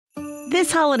This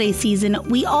holiday season,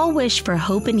 we all wish for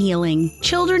hope and healing.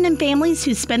 Children and families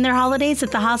who spend their holidays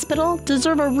at the hospital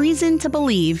deserve a reason to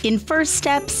believe in first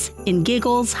steps, in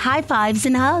giggles, high fives,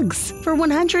 and hugs. For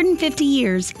 150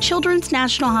 years, Children's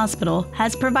National Hospital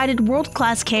has provided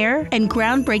world-class care and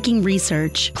groundbreaking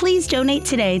research. Please donate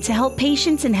today to help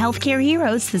patients and healthcare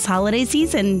heroes this holiday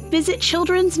season. Visit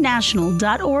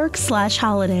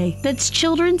childrensnational.org/holiday. That's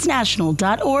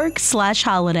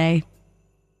childrensnational.org/holiday.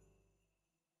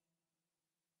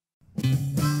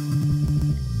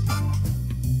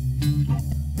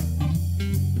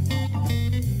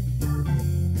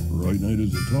 Right Night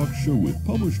is a talk show with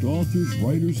published authors,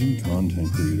 writers, and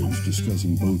content creators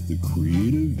discussing both the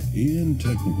creative and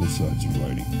technical sides of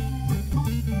writing,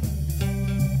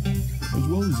 as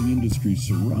well as the industry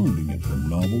surrounding it, from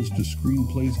novels to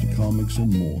screenplays to comics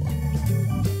and more.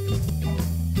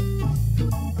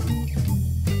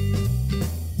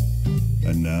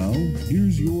 And now,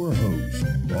 here's your host,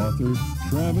 author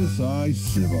Travis I.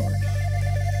 Sivart.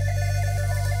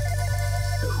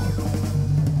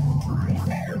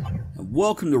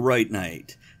 Welcome to Right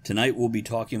Night. Tonight we'll be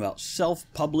talking about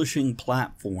self-publishing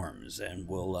platforms, and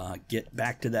we'll get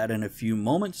back to that in a few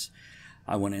moments.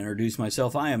 I want to introduce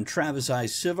myself. I am Travis I.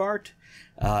 Sivart,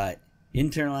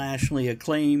 internationally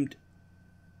acclaimed,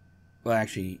 well,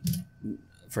 actually,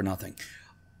 for nothing.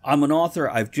 I'm an author.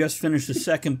 I've just finished the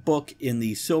second book in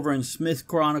the Silver and Smith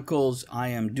Chronicles. I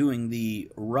am doing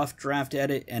the rough draft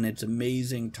edit, and it's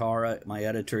amazing. Tara, my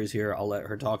editor, is here. I'll let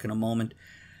her talk in a moment.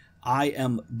 I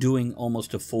am doing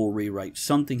almost a full rewrite.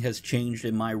 Something has changed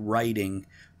in my writing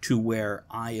to where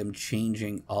I am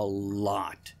changing a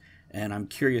lot. And I'm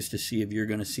curious to see if you're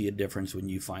going to see a difference when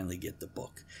you finally get the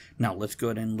book. Now, let's go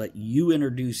ahead and let you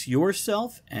introduce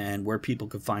yourself and where people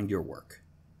can find your work.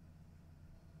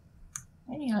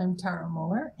 Hey, I'm Tara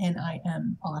Moeller, and I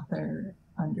am author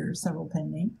under several pen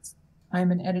names. I'm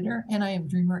an editor, and I am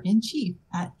dreamer-in-chief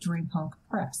at DreamPunk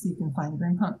Press. You can find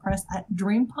DreamPunk Press at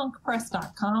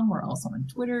dreampunkpress.com. We're also on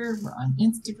Twitter, we're on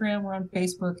Instagram, we're on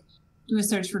Facebook. Do a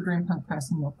search for DreamPunk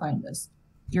Press and you'll find us.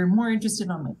 If you're more interested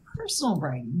on my personal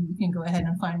writing, you can go ahead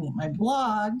and find me at my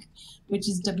blog, which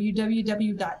is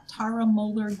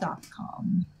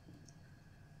www.taramoeller.com.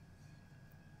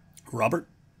 Robert?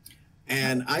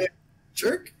 And I am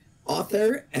Turk,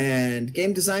 author and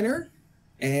game designer.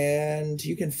 And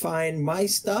you can find my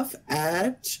stuff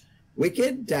at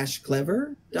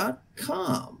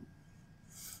wicked-clever.com.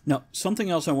 Now,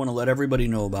 something else I want to let everybody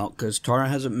know about, because Tara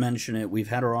hasn't mentioned it. We've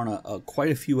had her on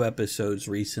quite a few episodes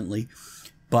recently,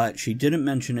 but she didn't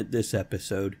mention it this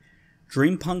episode.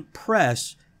 DreamPunk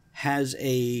Press has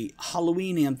a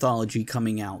Halloween anthology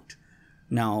coming out.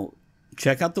 Now,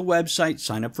 check out the website,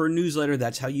 sign up for a newsletter.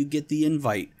 That's how you get the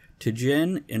invite. To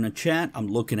Jen in a chat, I'm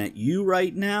looking at you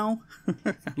right now.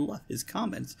 I love his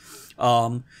comments.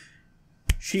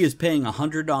 She is paying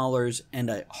 $100 and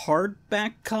a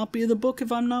hardback copy of the book,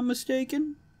 if I'm not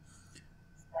mistaken,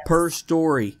 per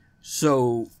story.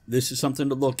 So this is something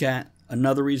to look at.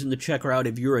 Another reason to check her out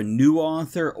if you're a new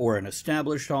author or an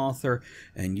established author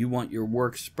and you want your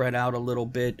work spread out a little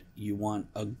bit. You want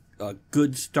a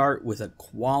good start with a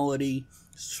quality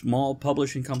small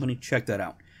publishing company. Check that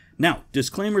out. Now,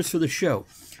 disclaimers for the show.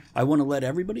 I want to let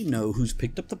everybody know who's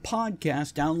picked up the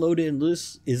podcast, downloaded, and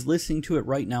is listening to it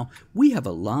right now. We have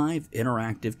a live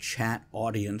interactive chat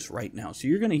audience right now. So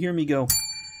you're going to hear me go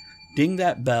ding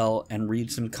that bell and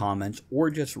read some comments or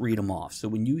just read them off. So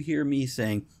when you hear me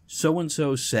saying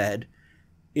so-and-so said,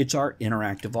 it's our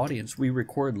interactive audience. We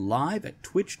record live at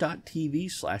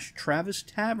twitch.tv/Travis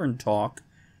Tavern Talk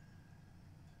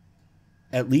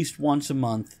at least once a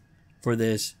month for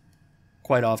this.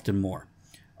 Quite often more.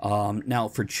 Now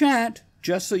for chat,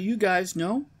 just so you guys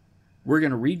know, we're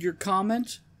going to read your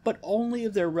comments, but only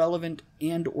if they're relevant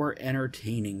and or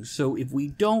entertaining. So if we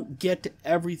don't get to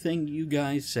everything you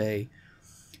guys say,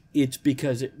 it's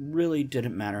because it really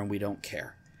didn't matter and we don't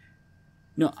care.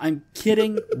 No, I'm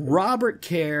kidding. Robert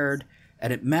cared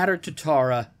and it mattered to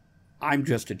Tara. I'm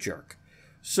just a jerk.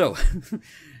 So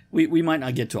we might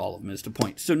not get to all of them is the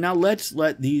point. So now let's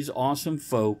let these awesome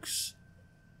folks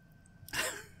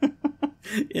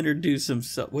introduce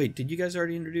themselves. Wait, did you guys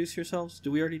already introduce yourselves? Did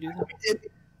we already do that?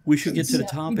 We should get to the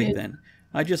topic then.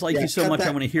 I just like you so much, I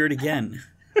want to hear it again.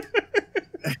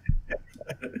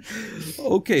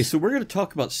 Okay, so we're going to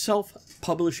talk about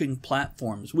self-publishing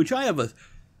platforms, which I have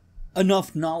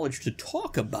enough knowledge to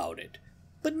talk about it,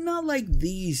 but not like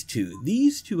these two.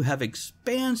 These two have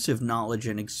expansive knowledge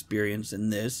and experience in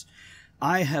this.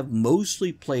 I have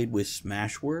mostly played with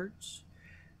Smashwords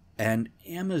and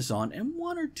Amazon and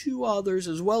one or two others,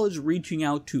 as well as reaching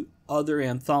out to other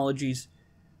anthologies,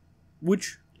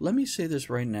 which let me say this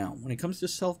right now. When it comes to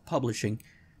self-publishing,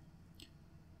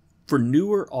 for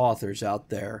newer authors out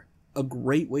there, a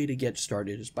great way to get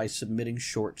started is by submitting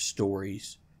short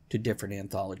stories to different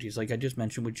anthologies, like I just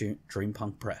mentioned with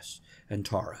DreamPunk Press and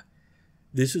Tara.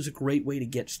 This is a great way to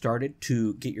get started,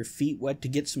 to get your feet wet, to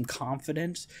get some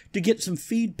confidence, to get some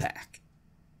feedback.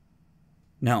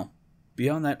 Now,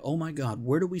 beyond that, oh my God,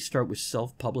 where do we start with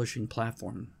self-publishing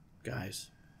platform,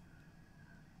 guys?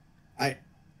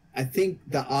 I think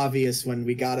the obvious one,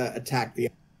 we gotta attack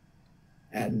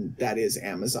and that is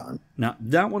Amazon. Now,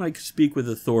 that one I could speak with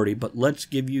authority, but let's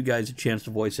give you guys a chance to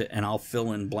voice it, and I'll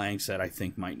fill in blanks that I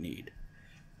think might need.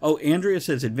 Oh, Andrea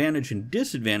says advantage and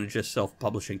disadvantage of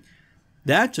self-publishing.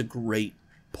 That's a great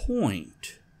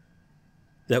point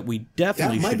that we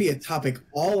definitely That might be a topic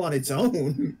all on its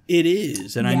own. It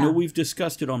is, and Yeah. I know we've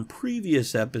discussed it on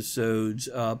previous episodes,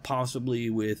 possibly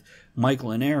with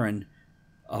Michael and Aaron.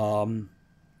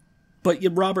 But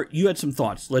yeah, Robert, you had some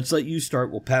thoughts. Let's let you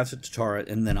start. We'll pass it to Tara,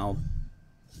 and then I'll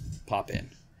pop in.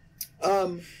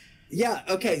 Yeah,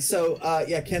 okay, so,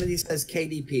 Kennedy says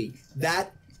KDP.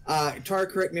 That, Tara,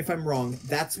 correct me if I'm wrong,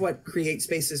 that's what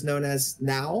CreateSpace is known as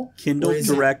now? Kindle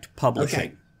Direct Publishing.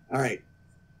 Okay, all right.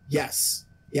 Yes.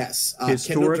 Kindle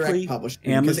Historically, Direct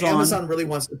Publishing. Because Amazon really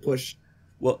wants to push.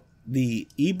 Well, the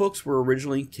ebooks were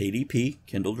originally KDP,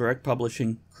 Kindle Direct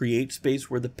Publishing. CreateSpace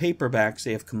were the paperbacks.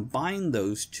 They have combined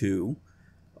those two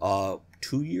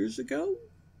 2 years ago?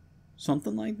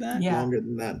 Something like that? Yeah. Longer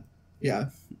than that. Yeah.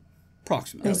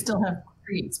 Approximately. They still have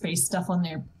CreateSpace stuff on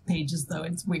their pages, though.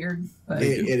 It's weird, but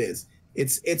It is.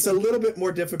 It's a little bit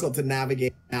more difficult to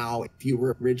navigate now if you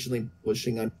were originally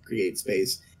pushing on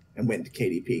CreateSpace and went to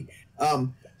KDP.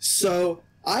 So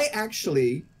I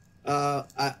actually,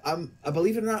 I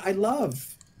believe it or not, I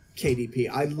love KDP.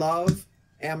 I love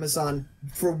Amazon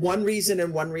for one reason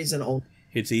and one reason only.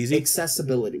 It's easy?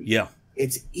 Accessibility. Yeah.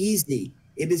 It's easy.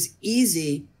 It is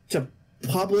easy to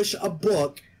publish a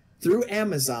book through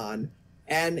Amazon,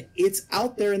 and it's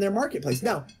out there in their marketplace.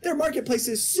 Now, their marketplace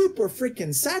is super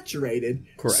freaking saturated.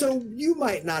 Correct. So you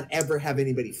might not ever have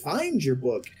anybody find your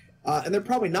book, and they're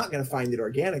probably not going to find it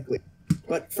organically.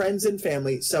 But friends and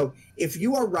family. So if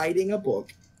you are writing a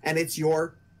book and it's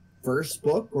your first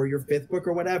book or your fifth book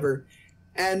or whatever,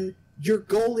 and your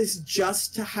goal is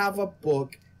just to have a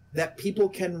book that people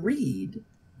can read,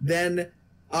 then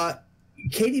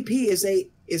KDP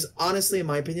is honestly, in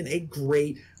my opinion, a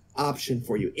great option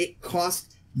for you. It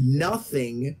costs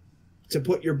nothing to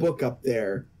put your book up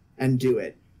there and do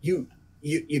it. You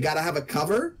got to have a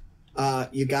cover.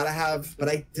 You got to have,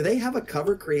 do they have a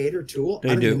cover creator tool? They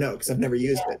I don't do. even know because I've never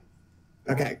used it.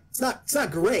 Okay, it's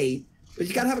not great, but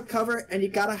you got to have a cover and you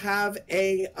got to have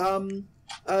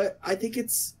I think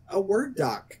it's a Word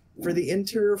doc for the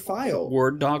interior file.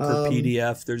 Word doc or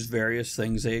PDF. There's various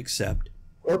things they accept.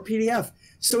 Or PDF.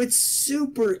 So it's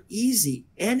super easy.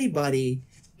 Anybody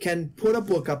can put a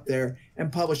book up there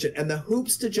and publish it. And the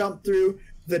hoops to jump through,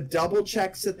 the double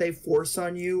checks that they force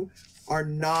on you are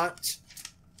not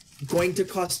going to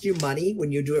cost you money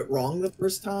when you do it wrong the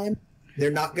first time.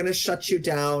 They're not going to shut you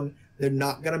down. They're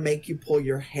not going to make you pull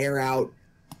your hair out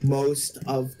most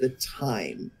of the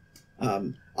time.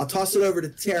 I'll toss it over to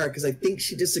Tara because I think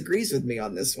she disagrees with me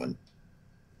on this one.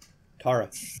 Tara.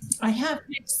 I have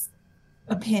mixed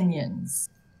opinions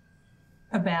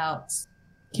about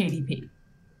KDP.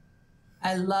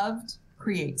 I loved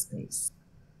CreateSpace.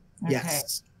 Okay.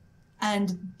 Yes.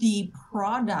 And the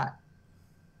product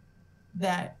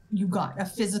that you got, a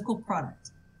physical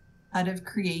product out of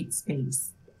CreateSpace,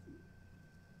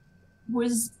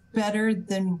 was better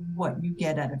than what you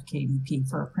get out of KDP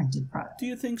for a printed product. Do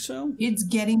you think so? It's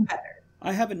getting better.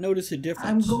 I haven't noticed a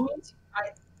difference.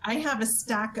 I have a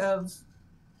stack of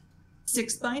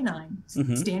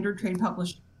 6x9 standard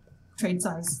trade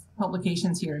size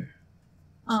publications here.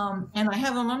 And I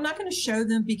have them, I'm not going to show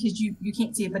them because you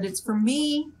can't see it, but it's for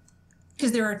me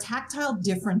because there are tactile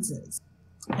differences.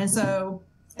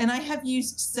 And I have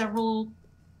used several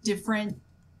different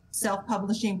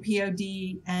self-publishing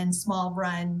POD and small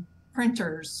run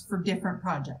printers for different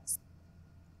projects.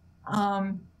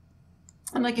 And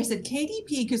like I said, KDP,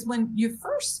 because when you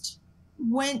first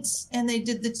went and they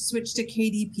did the switch to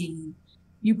KDP,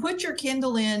 you put your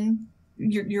Kindle in,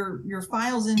 your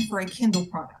files in for a Kindle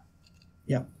product.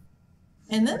 Yep.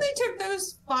 And then they took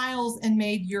those files and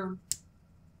made your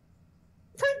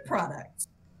print product.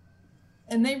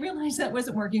 And they realized that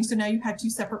wasn't working, so now you had two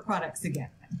separate products again.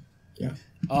 Yeah.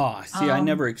 Oh, see, I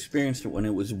never experienced it when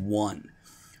it was one.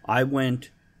 I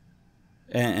went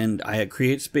and I had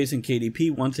CreateSpace and KDP.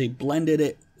 Once they blended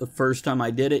it, the first time I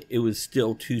did it, it was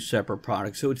still two separate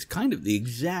products. So it's kind of the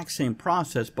exact same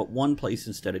process, but one place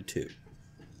instead of two.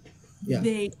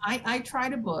 I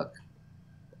tried a book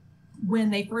when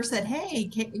they first said, hey,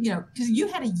 because you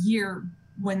had a year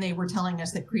when they were telling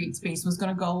us that CreateSpace was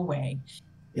going to go away.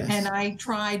 Yes. And I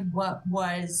tried what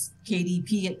was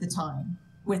KDP at the time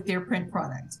with their print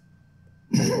product.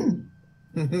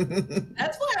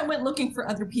 That's why I went looking for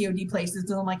other POD places.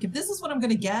 And I'm like, if this is what I'm going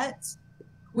to get,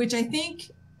 which I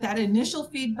think that initial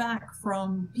feedback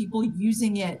from people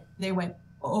using it, they went,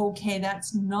 okay,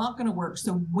 that's not going to work.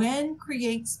 So when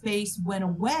CreateSpace went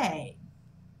away,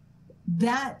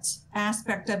 that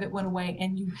aspect of it went away,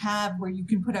 and you have where you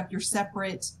can put up your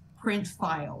separate print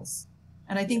files.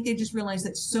 And I think they just realized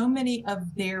that so many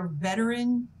of their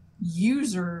veteran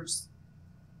users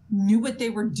knew what they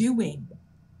were doing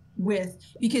with,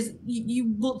 because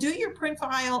you will do your print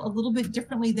file a little bit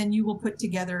differently than you will put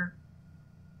together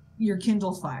your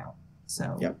Kindle file.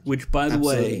 So, yep. Which, by the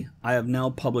Absolutely. way, I have now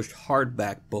published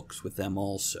hardback books with them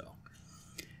also.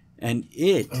 And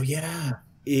it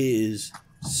is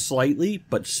slightly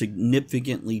but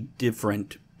significantly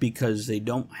different because they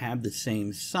don't have the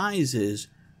same sizes,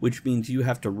 which means you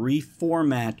have to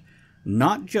reformat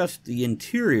not just the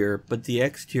interior, but the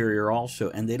exterior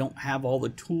also. And they don't have all the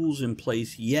tools in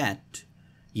place yet.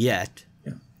 Yeah.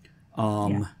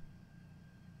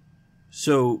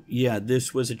 So, yeah,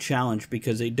 this was a challenge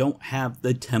because they don't have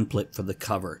the template for the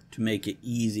cover to make it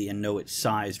easy and know it's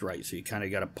sized right. So you kind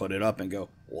of got to put it up and go,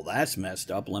 well, that's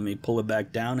messed up. Let me pull it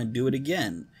back down and do it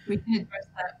again. We can address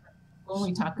that when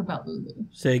we talk about Lulu.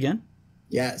 Say again?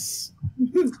 Yes.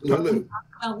 Lulu. Talk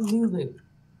about Lulu.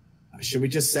 Should we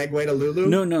just segue to Lulu?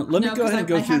 No. Let me go ahead and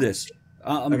go through this.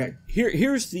 Okay.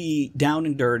 Here's the down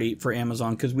and dirty for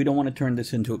Amazon because we don't want to turn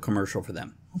this into a commercial for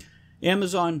them.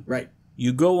 Amazon, right?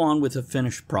 You go on with a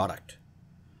finished product.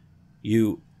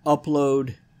 You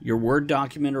upload your Word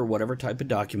document or whatever type of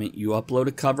document. You upload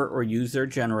a cover or use their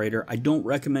generator. I don't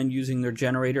recommend using their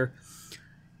generator.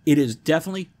 It is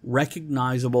definitely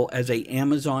recognizable as a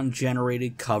Amazon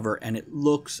generated cover, and it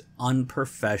looks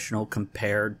unprofessional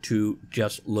compared to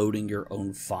just loading your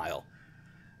own file.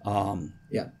 And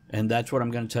that's what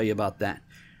I'm going to tell you about that.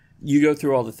 You go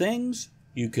through all the things.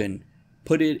 You can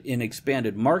put it in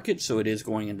expanded markets, so it is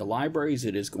going into libraries,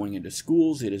 it is going into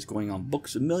schools, it is going on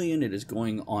Books A Million, it is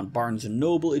going on Barnes &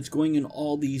 Noble, it's going in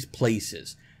all these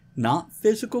places. Not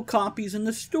physical copies in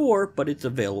the store, but it's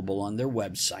available on their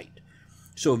website.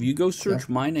 So if you go search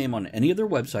my name on any of their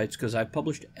websites, because I've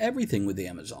published everything with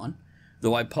Amazon,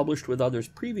 though I published with others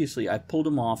previously, I pulled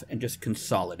them off and just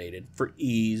consolidated for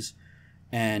ease,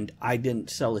 and I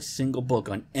didn't sell a single book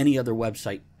on any other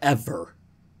website ever.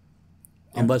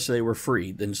 Unless they were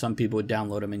free, then some people would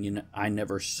download them, and I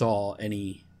never saw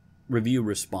any review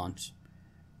response.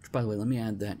 Which, by the way, let me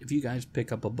add that. If you guys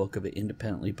pick up a book of an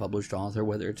independently published author,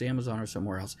 whether it's Amazon or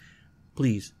somewhere else,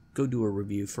 please go do a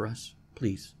review for us.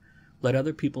 Please. Let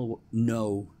other people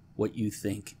know what you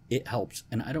think. It helps.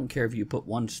 And I don't care if you put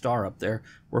 1 star up there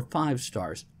or 5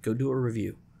 stars. Go do a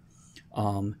review.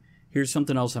 Here's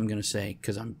something else I'm going to say,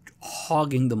 because I'm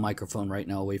hogging the microphone right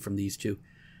now away from these two.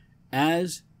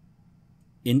 As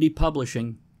indie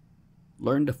publishing,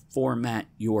 learn to format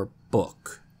your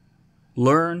book.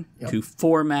 Learn to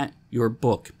format your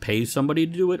book. Pay somebody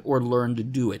to do it or learn to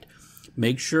do it.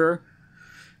 Make sure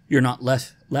you're not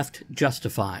left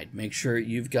justified. Make sure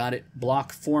you've got it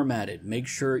block formatted. Make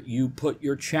sure you put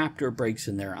your chapter breaks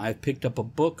in there. I've picked up a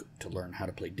book to learn how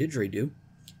to play didgeridoo,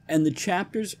 and the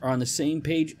chapters are on the same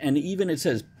page, and even it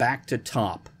says back to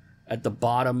top at the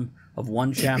bottom of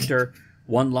one chapter,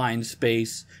 1 line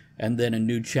space, and then a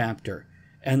new chapter.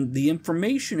 And the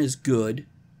information is good,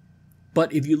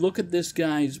 but if you look at this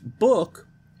guy's book,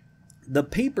 the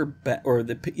paperback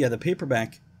the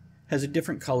paperback has a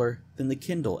different color than the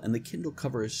Kindle, and the Kindle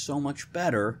cover is so much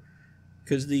better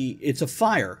because it's a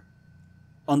fire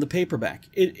on the paperback.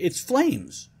 It's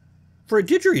flames for a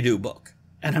didgeridoo book,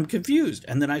 and I'm confused.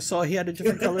 And then I saw he had a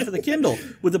different color for the Kindle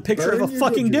with a picture of a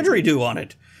fucking didgeridoo on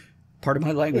it. Part of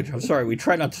my language. I'm sorry. We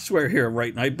try not to swear here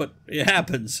right night, but it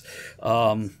happens.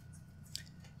 Okay.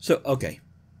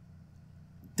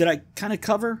 Did I kind of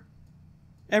cover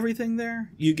everything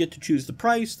there? You get to choose the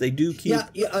price. They do keep...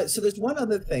 So there's one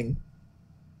other thing.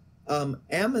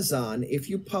 Amazon, if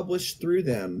you publish through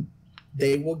them,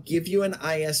 they will give you an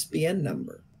ISBN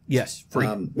number. Yes, free.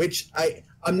 Which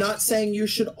I'm not saying you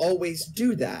should always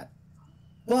do that.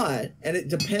 And it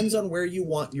depends on where you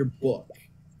want your book.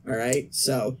 All right.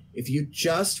 So if you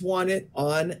just want it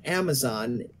on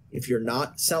Amazon, if you're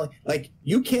not selling,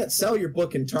 you can't sell your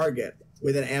book in Target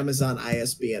with an Amazon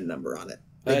ISBN number on it.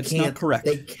 That's not correct.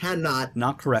 They cannot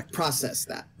process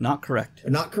that. Not correct.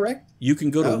 Not correct? You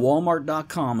can go to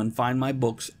Walmart.com and find my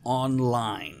books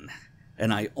online.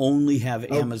 and I only have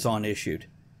Amazon issued.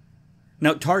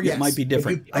 Now, Target might be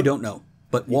different. I don't know.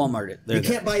 But Walmart, you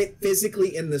can't buy it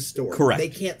physically in the store. Correct. They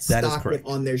can't stock it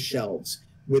on their shelves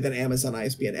with an Amazon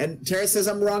ISBN. And Tara says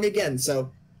I'm wrong again,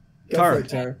 so go for it,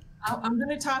 Tara. I'm going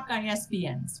to talk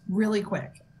ISBNs really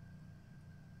quick.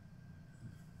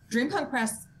 DreamPunk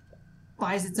Press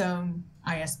buys its own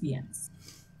ISBNs.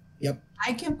 Yep.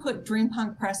 I can put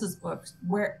DreamPunk Press's books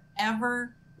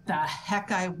wherever the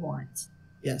heck I want.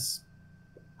 Yes.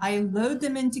 I load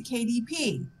them into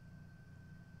KDP.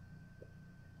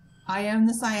 I own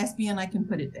this ISBN, I can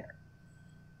put it there.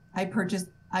 I put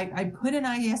an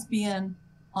ISBN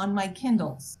on my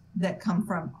Kindles that come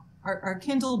from, our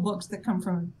Kindle books that come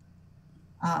from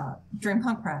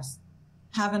DreamPunk Press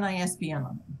have an ISBN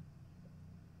on them.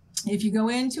 If you go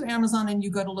into Amazon and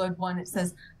you go to load one, it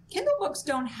says, Kindle books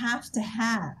don't have to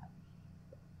have.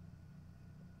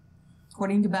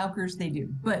 According to Bowkers, they do.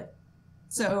 But,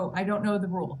 so I don't know the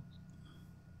rule.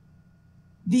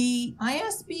 The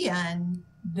ISBN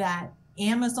that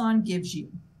Amazon gives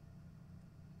you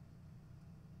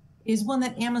is one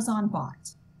that Amazon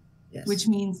bought, which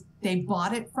means they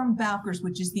bought it from Bowkers,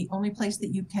 which is the only place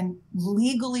that you can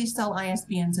legally sell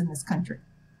ISBNs in this country.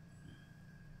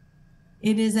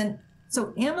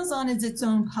 So Amazon is its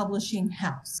own publishing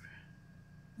house.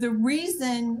 The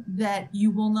reason that you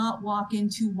will not walk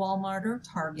into Walmart or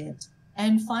Target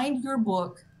and find your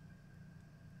book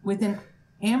with an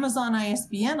Amazon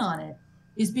ISBN on it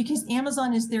is because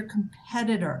Amazon is their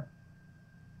competitor.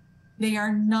 They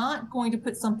are not going to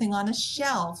put something on a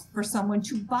shelf for someone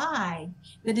to buy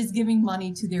that is giving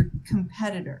money to their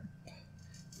competitor.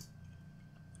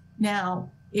 Now,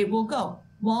 it will go.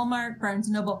 Walmart, Barnes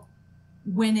 & Noble,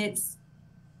 when it's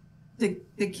the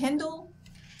Kindle,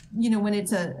 when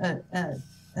it's a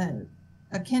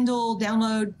Kindle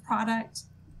download product,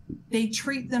 they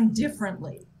treat them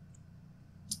differently.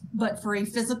 But for a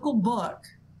physical book,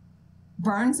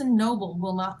 Barnes & Noble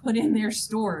will not put in their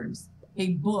stores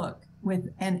a book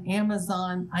with an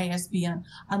Amazon ISBN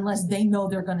unless they know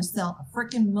they're going to sell a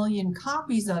freaking million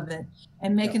copies of it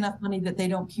and make enough money that they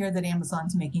don't care that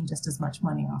Amazon's making just as much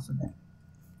money off of it.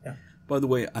 Yeah. By the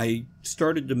way, I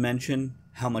started to mention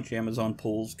how much Amazon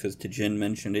pulls because Tajin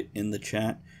mentioned it in the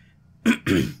chat.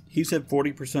 He said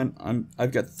 40%.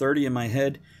 I've got 30 in my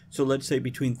head, so let's say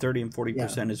between 30 and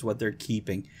 40% is what they're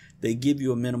keeping. They give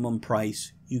you a minimum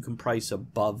price. You can price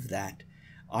above that.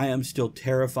 I am still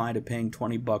terrified of paying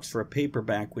 $20 for a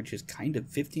paperback, which is kind of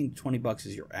 $15 to $20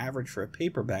 is your average for a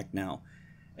paperback now.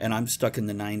 And I'm stuck in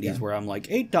the 90s where I'm like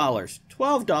 $8,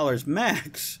 $12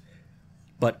 max.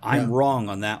 But I'm wrong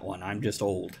on that one. I'm just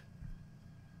old.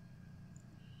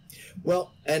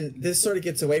 Well, and this sort of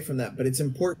gets away from that, but it's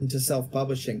important to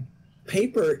self-publishing.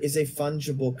 Paper is a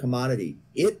fungible commodity.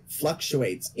 It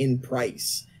fluctuates in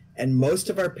price. And most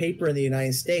of our paper in the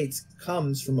United States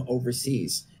comes from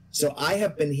overseas. So I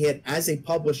have been hit as a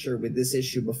publisher with this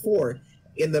issue before.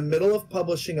 In the middle of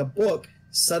publishing a book,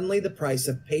 suddenly the price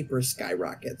of paper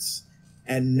skyrockets.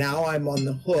 And now I'm on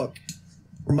the hook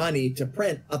for money to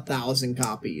print 1,000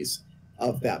 copies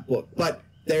of that book. But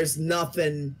there's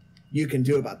nothing you can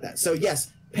do about that. So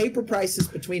yes, paper prices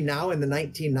between now and the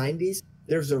 1990s,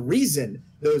 there's a reason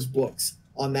those books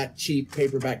on that cheap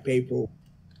paperback paper,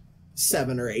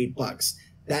 $7 or $8.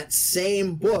 That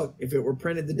same book, if it were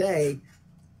printed today,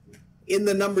 in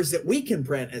the numbers that we can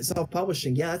print and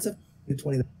self-publishing, that's a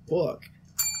 $20 book.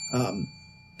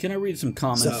 Can I read some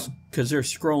comments? Because they're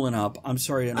scrolling up. I'm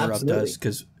sorry to interrupt us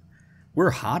because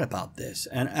we're hot about this.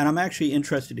 And I'm actually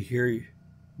interested to hear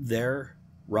their,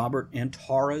 Robert and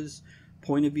Tara's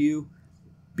point of view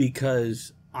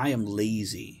because I am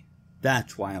lazy.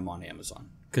 That's why I'm on Amazon,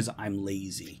 because I'm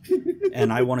lazy.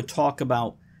 And I want to talk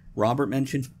about, Robert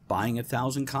mentioned buying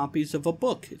 1,000 copies of a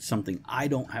book. It's something I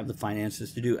don't have the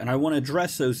finances to do. And I want to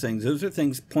address those things. Those are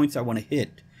points I want to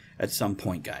hit at some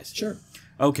point, guys. Sure.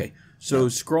 Okay. So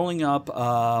scrolling up,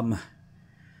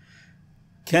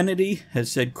 Kennedy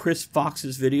has said Chris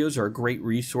Fox's videos are a great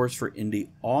resource for indie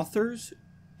authors.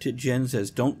 Jen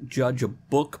says, don't judge a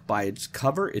book by its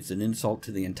cover. It's an insult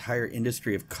to the entire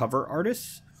industry of cover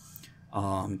artists.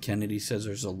 Kennedy says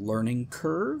there's a learning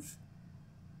curve.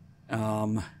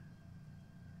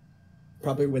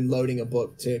 Probably when loading a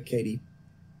book to Katie.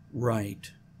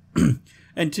 Right.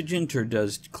 And Tajinter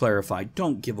does clarify,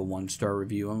 don't give a 1-star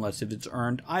review unless if it's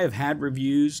earned. I have had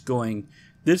reviews going,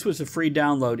 this was a free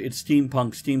download. It's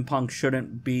steampunk. Steampunk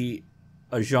shouldn't be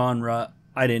a genre.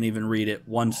 I didn't even read it.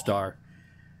 1 star.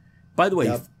 By the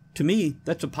way, to me,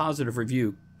 that's a positive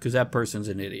review because that person's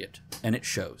an idiot. And it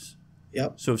shows.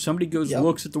 Yep. So if somebody goes and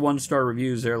looks at the 1-star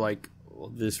reviews, they're like, well,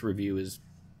 this review is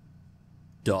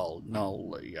dull.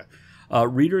 No.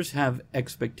 Readers have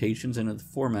expectations, and if the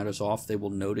format is off, they will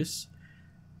notice.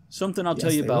 Something I'll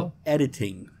tell you about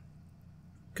editing.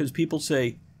 Because people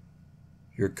say,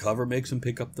 your cover makes them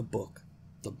pick up the book.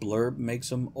 The blurb makes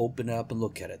them open it up and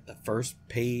look at it. The first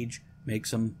page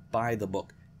makes them buy the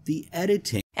book. The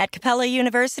editing. At Capella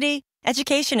University,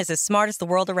 education is as smart as the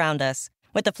world around us.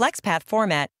 With the FlexPath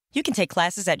format, you can take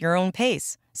classes at your own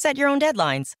pace, set your own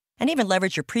deadlines, and even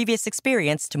leverage your previous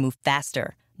experience to move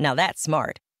faster. Now that's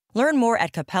smart. Learn more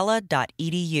at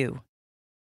capella.edu.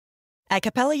 At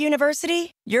Capella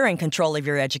University, you're in control of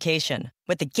your education.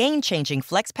 With the game-changing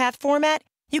FlexPath format,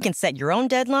 you can set your own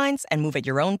deadlines and move at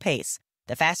your own pace.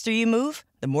 The faster you move,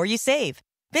 the more you save.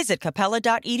 Visit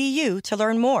capella.edu to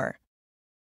learn more.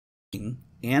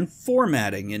 And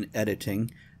formatting and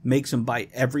editing makes them buy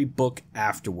every book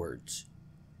afterwards.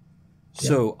 Yeah.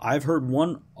 So I've heard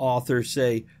one author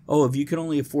say, oh, if you can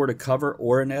only afford a cover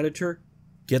or an editor,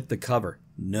 get the cover.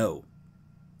 No.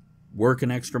 Work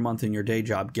an extra month in your day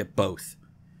job, get both.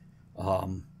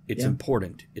 It's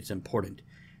important. It's important.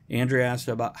 Andrea asked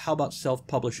about how about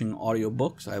self-publishing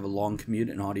audiobooks? I have a long commute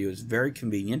and audio is very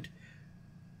convenient.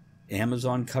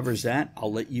 Amazon covers that.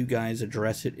 I'll let you guys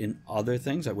address it in other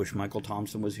things. I wish Michael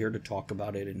Thompson was here to talk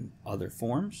about it in other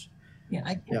forms. Yeah,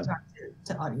 I can talk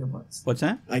to audiobooks. What's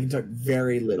that? I can talk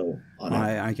very little on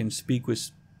it. I can speak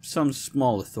with some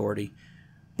small authority.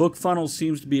 BookFunnel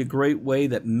seems to be a great way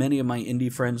that many of my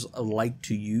indie friends like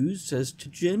to use, says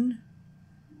Tajin.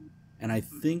 And I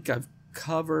think I've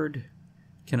covered,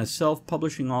 can a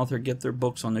self-publishing author get their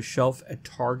books on the shelf at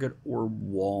Target or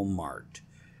Walmart?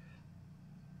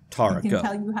 Tara, I can go.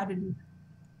 tell you how to do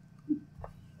that.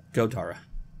 Go, Tara.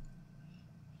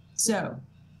 So,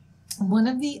 one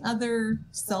of the other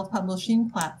self-publishing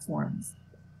platforms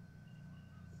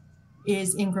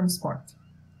is Ingram Spark.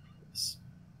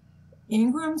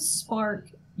 Ingram Spark,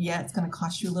 it's going to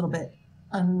cost you a little bit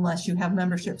unless you have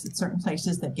memberships at certain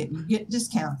places that get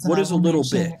discounts. What is a little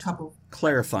bit?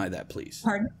 Clarify that, please.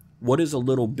 Pardon? What is a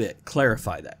little bit?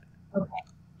 Clarify that. Okay.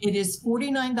 It is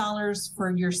 $49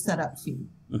 for your setup fee.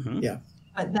 Mm-hmm. Yeah.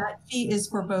 But that fee is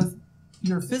for both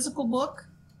your physical book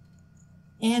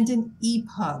and an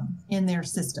EPUB in their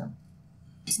system.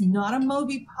 It's not a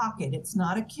Moby Pocket. It's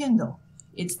not a Kindle.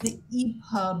 It's the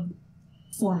EPUB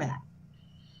format,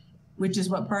 which is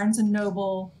what Barnes &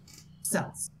 Noble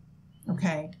sells,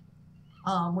 okay?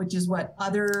 Which is what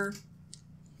other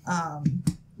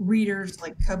readers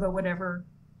like Kobo, whatever,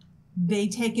 they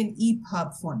take an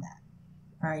EPUB format.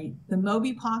 Right. The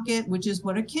Moby Pocket, which is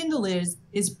what a Kindle is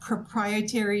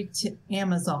proprietary to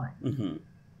Amazon. Mm-hmm.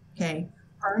 Okay.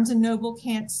 Barnes and Noble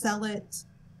can't sell it,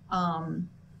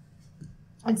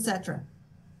 etc.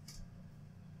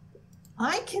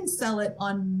 I can sell it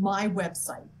on my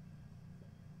website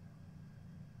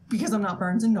because I'm not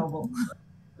Barnes and Noble.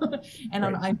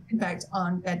 And right. In fact,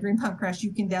 at DreamPunk Press,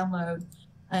 you can download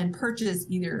and purchase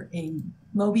either a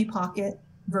Moby Pocket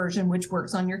version, which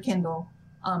works on your Kindle,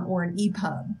 or an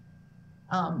EPUB,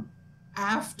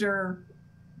 after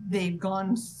they've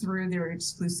gone through their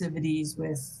exclusivities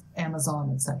with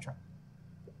Amazon, etc.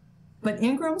 But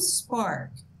Ingram Spark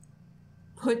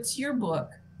puts your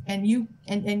book, and you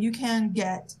can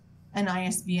get an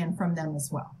ISBN from them as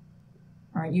well.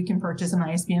 All right, you can purchase an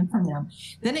ISBN from them.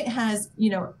 Then it has,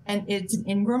 and it's an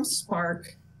Ingram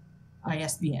Spark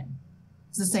ISBN.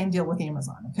 It's the same deal with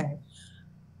Amazon, okay?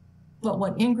 But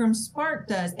what Ingram Spark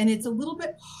does, and it's a little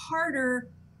bit harder,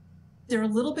 they're a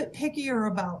little bit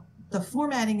pickier about the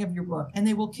formatting of your book, and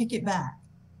they will kick it back.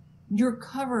 Your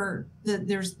cover,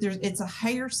 it's a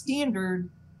higher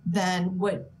standard than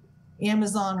what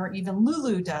Amazon or even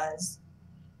Lulu does,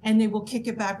 and they will kick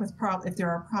it back with if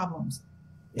there are problems,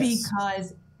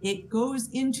 because it goes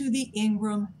into the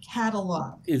Ingram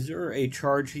catalog. Is there a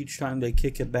charge each time they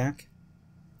kick it back?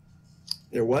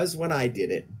 There was when I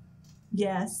did it.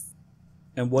 Yes.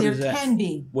 And what is that? There can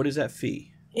be. What is that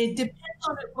fee? It depends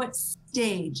on at what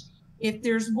stage. If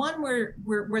there's one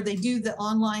where they do the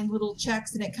online little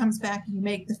checks and it comes back and you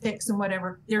make the fix and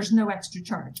whatever, there's no extra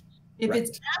charge. If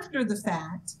it's after the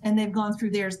fact and they've gone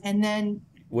through theirs and then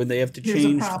when they have to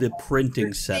change the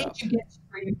printing setup, you get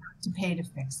where you have to pay to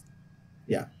fix it.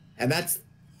 Yeah, and that's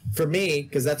for me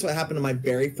because that's what happened to my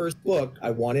very first book.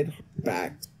 I wanted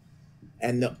back,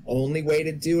 and the only way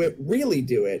to really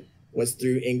do it, was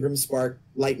through Ingram Spark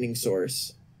Lightning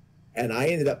Source. And I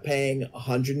ended up paying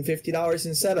 $150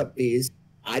 in setup fees.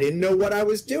 I didn't know what I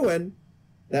was doing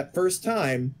that first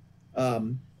time.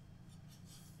 And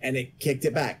it kicked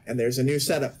it back. And there's a new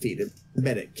setup fee to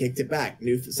submit it. Kicked it back.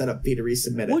 New setup fee to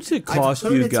resubmit it. What's it cost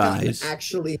you guys?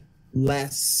 Actually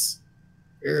less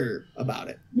about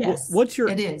it. Yes. What's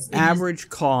your average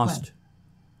cost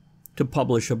to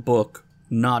publish a book,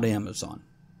 not Amazon?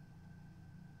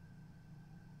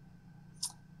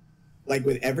 Like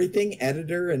with everything,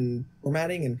 editor and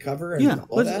formatting and cover and Yeah,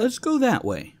 all that? let's go that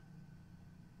way.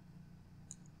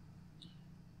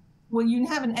 Well, you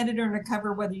have an editor and a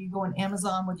cover whether you go on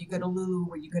Amazon, whether you go to Lulu,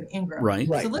 or you go to Ingram. Right.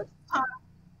 Right. So let's talk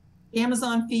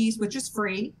Amazon fees, which is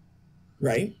free.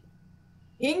 Right.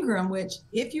 Ingram, which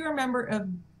if you're a member of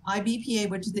IBPA,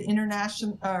 which is the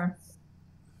International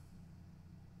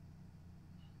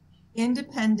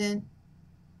Independent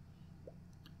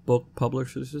Book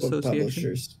Publishers Book Association.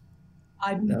 publishers.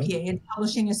 IBPA, it's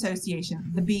Publishing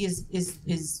Association. The B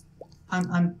is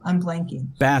I'm blanking.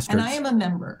 Bastards. And I am a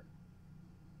member.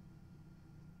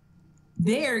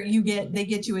 There they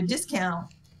get you a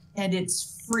discount and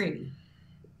it's free.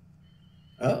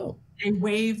 Oh. They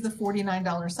waive the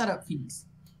 $49 setup fees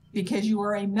because you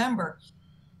are a member.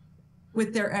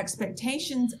 With their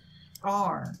expectations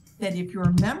are that if you're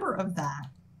a member of that,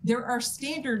 there are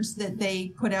standards that they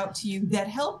put out to you that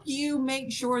help you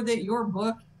make sure that your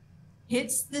book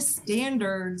hits the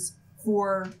standards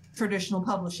for traditional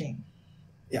publishing.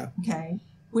 Yeah. Okay.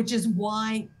 Which is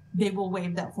why they will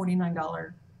waive that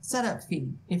 $49 setup fee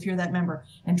if you're that member.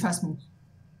 And trust me,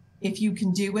 if you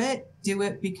can do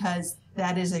it because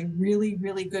that is a really,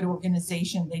 really good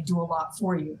organization. They do a lot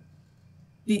for you.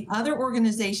 The other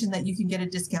organization that you can get a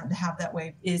discount to have that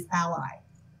waive is Ally.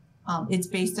 It's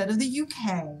based out of the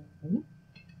UK,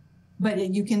 but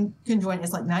you can join.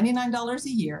 It's like $99 a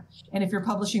year. And if you're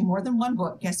publishing more than one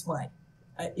book, guess what?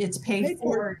 It's paid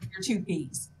for your 2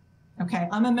 fees. Okay.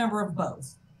 I'm a member of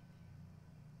both.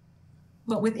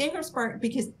 But with Ingram Spark,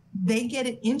 because they get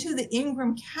it into the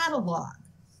Ingram catalog,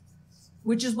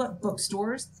 which is what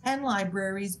bookstores and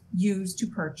libraries use to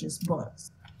purchase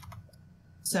books.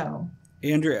 So,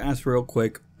 Andrea asked real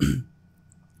quick,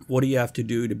 what do you have to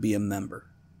do to be a member?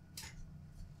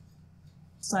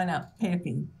 sign up, pay a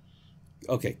fee.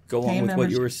 Okay, go on with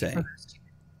what you were saying.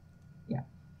 Yeah.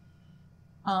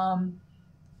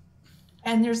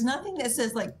 And there's nothing that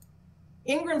says like,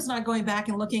 Ingram's not going back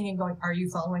and looking and going, are you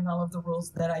following all of the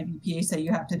rules that IBPA say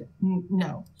you have to do?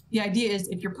 No. The idea is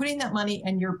if you're putting that money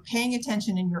and you're paying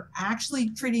attention and you're actually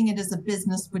treating it as a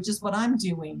business, which is what I'm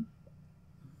doing,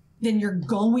 then you're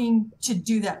going to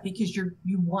do that because you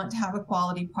want to have a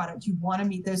quality product. You want to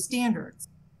meet those standards.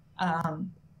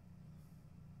 And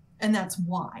that's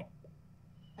why.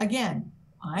 Again,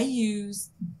 I use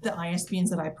the ISBNs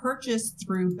that I purchased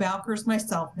through Bowkers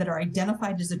myself that are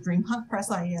identified as a DreamPunk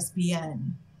Press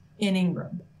ISBN in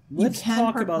Ingram. Let's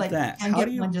talk about that.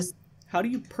 How do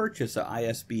you purchase an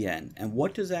ISBN, and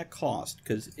what does that cost?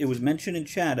 Because it was mentioned in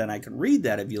chat, and I can read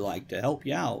that if you like to help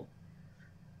you out.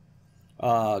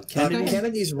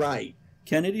 Kennedy's right.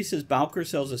 Kennedy says Bowker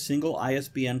sells a single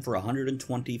ISBN for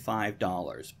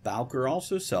 $125. Bowker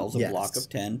also sells a block of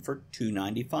 10 for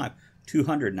 $295.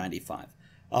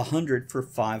 100 for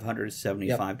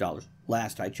 $575. Yep.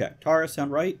 Last I checked. Tara,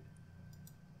 sound right?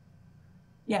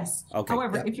 Yes. Okay.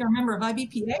 However, if you're a member of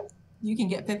IBPA, you can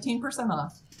get 15%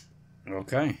 off.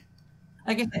 Okay.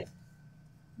 Like I said,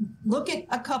 look at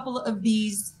a couple of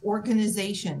these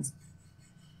organizations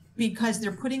because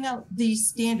they're putting out these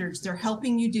standards. They're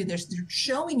helping you do this. They're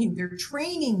showing you, they're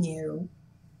training you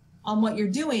on what you're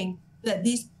doing, that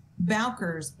these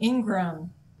Bowkers,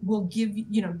 Ingram will give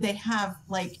you, they have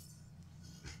like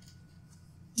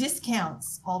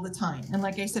discounts all the time. And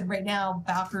like I said, right now,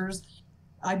 Bowkers,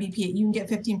 IBPA, you can get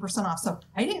 15% off. So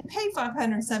I didn't pay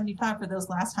 $575 for those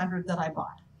last 100 that I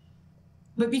bought.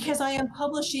 But because I am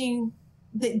publishing,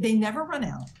 they never run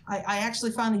out. I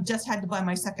actually finally just had to buy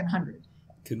my second 100.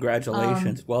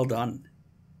 Congratulations. Well done.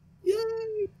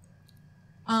 Yay.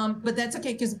 But that's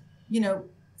okay because,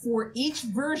 for each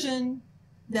version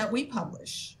that we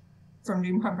publish from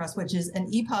DreamPunk Press, which is an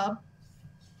EPUB,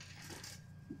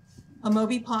 a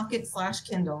Moby Pocket /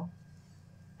 Kindle,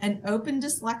 an open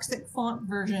dyslexic font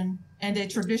version, and a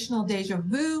traditional Deja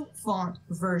Vu font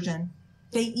version,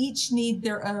 they each need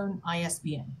their own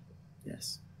ISBN.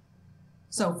 Yes.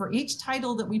 So for each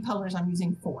title that we publish, I'm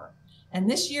using 4. And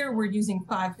this year we're using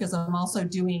 5 because I'm also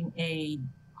doing a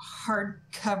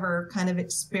hardcover kind of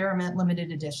experiment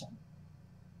limited edition.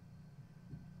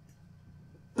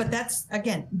 But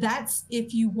that's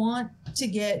if you want to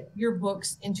get your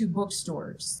books into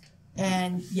bookstores.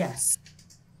 And yes,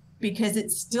 because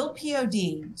it's still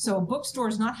POD. So a bookstore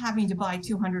is not having to buy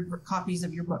 200 copies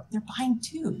of your book. They're buying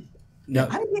 2. No.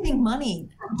 I'm getting money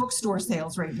from bookstore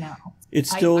sales right now. It's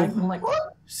still I'm like,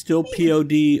 still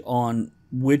POD on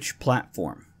which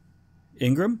platform?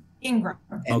 Ingram? Ingram.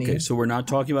 Okay, so we're not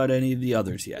talking about any of the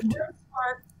others yet.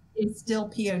 It's still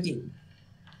POD.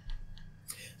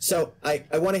 So I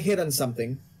want to hit on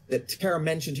something that Tara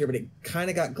mentioned here, but it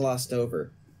kind of got glossed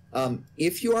over.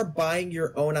 If you are buying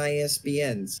your own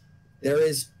ISBNs, there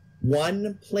is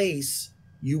one place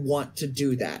you want to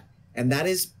do that, and that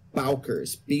is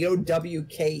Bowkers, BOWKERS.com.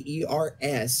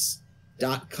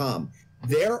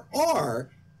 There are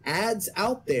ads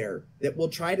out there that will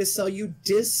try to sell you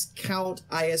discount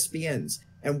ISBNs.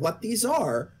 And what these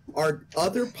are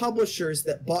other publishers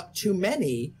that bought too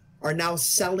many are now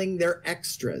selling their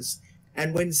extras.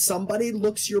 And when somebody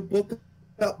looks your book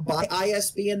up by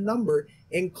ISBN number,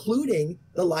 including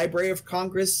the Library of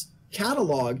Congress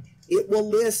catalog, it will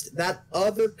list that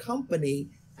other company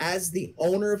as the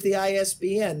owner of the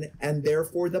ISBN and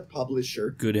therefore the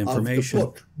publisher Good information. of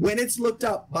the book when it's looked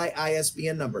up by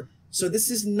ISBN number. So this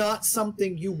is not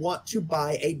something you want to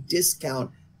buy a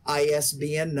discount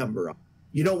ISBN number on.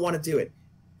 You don't want to do it.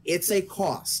 It's a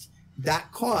cost.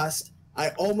 That cost, I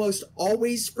almost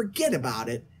always forget about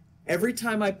it every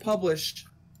time I publish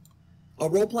a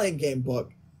role-playing game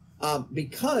book,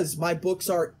 because my books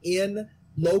are in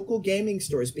local gaming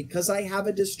stores, because I have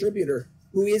a distributor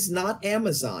who is not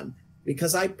Amazon,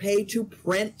 because I pay to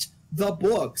print the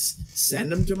books,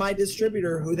 send them to my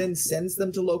distributor, who then sends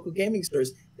them to local gaming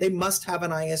stores. They must have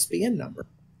an ISBN number.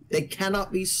 They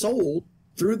cannot be sold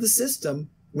through the system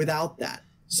without that.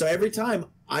 So every time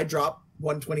I drop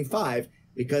 125,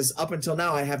 because up until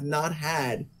now I have not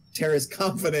had Tara's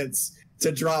confidence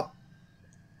to drop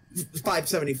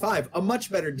 575, a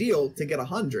much better deal to get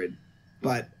 100,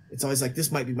 but it's always like,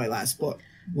 this might be my last book,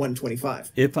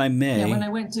 125. If I may. Yeah, when I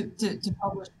went to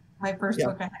publish my first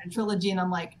book, I had a trilogy, and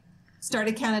I'm like,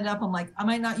 started counting up. I'm like, I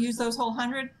might not use those whole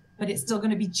 100, but it's still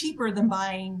going to be cheaper than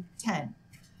buying 10.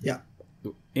 Yeah.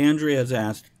 Andrea has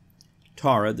asked,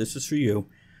 Tara, this is for you.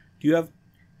 Do you have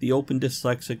the open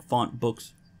dyslexic font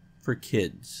books for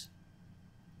kids?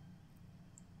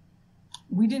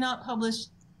 We do not publish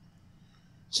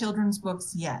children's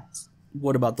books yet.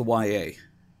 What about the YA?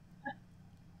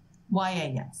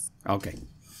 YA, yes. Okay.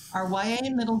 Our YA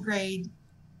middle grade,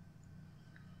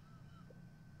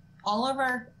 all of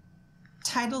our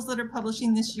titles that are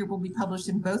publishing this year will be published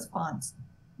in both fonts.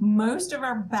 Most of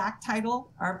our back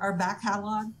title, our back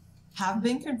catalog, have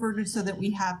been converted so that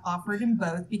we have offered in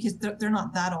both, because they're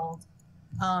not that old.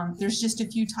 There's just a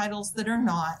few titles that are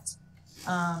not.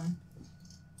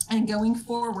 And going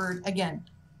forward, again,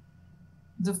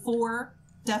 the 4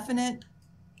 definite,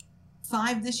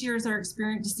 5 this year is our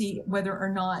experiment to see whether or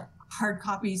not hard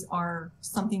copies are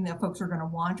something that folks are going to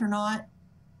want or not.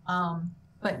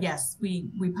 But yes, we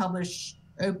publish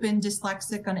open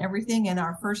dyslexic on everything, and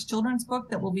our first children's book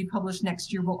that will be published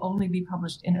next year will only be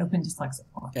published in open dyslexic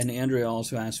font. And Andrea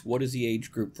also asked, what is the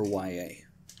age group for YA?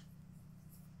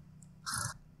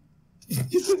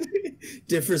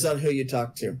 Differs on who you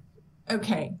talk to.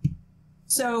 Okay,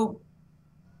 so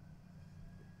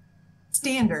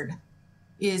standard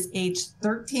is age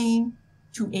 13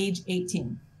 to age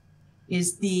 18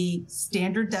 is the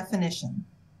standard definition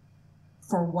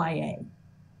for YA.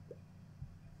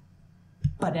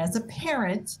 But as a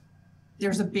parent,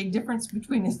 there's a big difference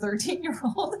between a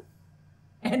 13-year-old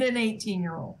and an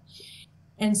 18-year-old.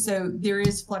 And so there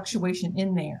is fluctuation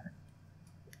in there.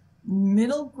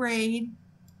 Middle grade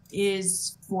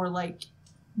is for like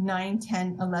 9,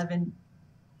 10, 11,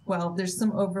 12. There's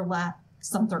some overlap.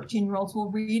 Some 13-year-olds will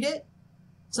read it.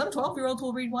 Some 12-year-olds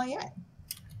will read YA.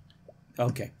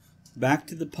 Okay. Back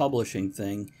to the publishing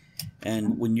thing.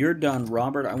 And when you're done,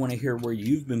 Robert, I want to hear where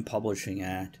you've been publishing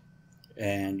at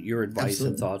and your advice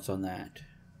Absolutely. and thoughts on that.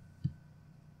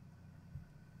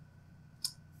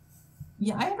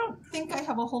 Yeah, I don't think I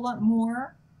have a whole lot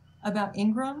more about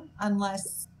Ingram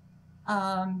unless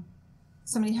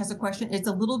somebody has a question. It's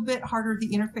a little bit harder. The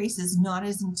interface is not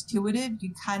as intuitive.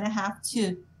 You kind of have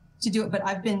to do it, but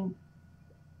I've been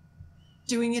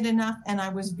doing it enough, and I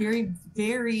was very,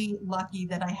 very lucky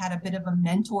that I had a bit of a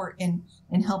mentor in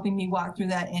helping me walk through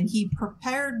that, and he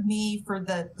prepared me for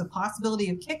the possibility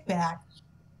of kickback.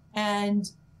 And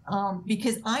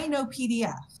because I know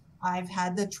PDF, I've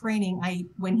had the training.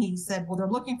 When he said, well, they're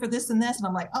looking for this and this, and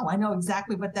I'm like, oh, I know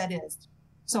exactly what that is.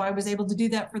 So I was able to do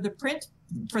that for the print,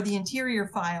 for the interior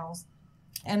files.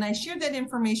 And I shared that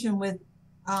information with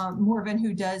Morven,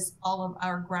 who does all of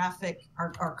our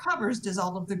our covers, does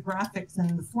all of the graphics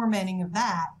and the formatting of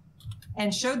that,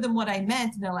 and showed them what I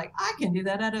meant. And they're like, I can do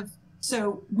that out of,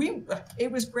 so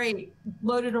it was great.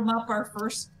 Loaded them up, our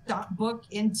first book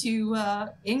into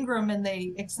Ingram, and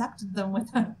they accepted them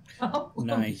without problem.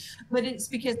 Nice. But it's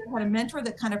because I had a mentor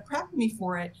that kind of prepped me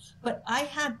for it. But I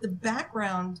had the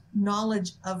background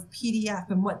knowledge of PDF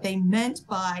and what they meant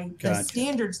by the Gotcha.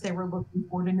 standards they were looking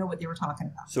for to know what they were talking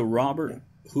about. So, Robert,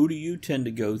 who do you tend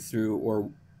to go through, or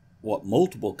what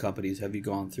multiple companies have you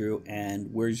gone through, and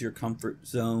where's your comfort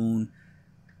zone,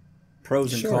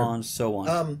 pros and cons, so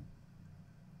on?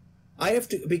 I have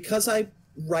to, because I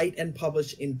write and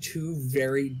publish in two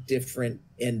very different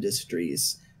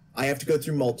industries, I have to go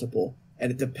through multiple,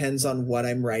 and it depends on what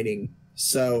I'm writing.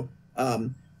 So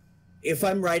if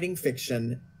I'm writing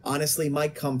fiction, honestly, my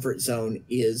comfort zone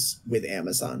is with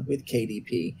Amazon, with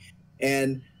KDP.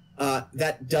 And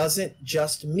that doesn't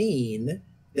just mean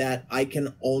that I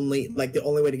can only, like, the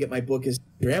only way to get my book is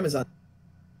through Amazon.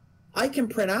 I can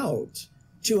print out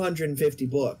 250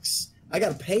 books. I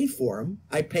got to pay for them.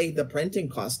 I pay the printing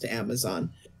cost to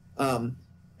Amazon. And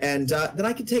then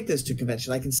I can take those to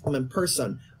convention. I can sell them in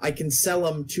person. I can sell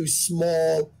them to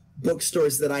small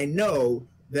bookstores that I know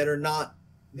that are not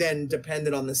then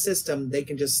dependent on the system. They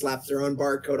can just slap their own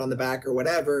barcode on the back or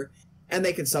whatever, and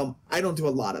they can sell them. I don't do a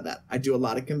lot of that. I do a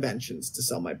lot of conventions to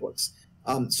sell my books.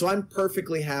 So I'm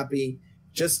perfectly happy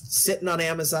just sitting on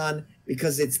Amazon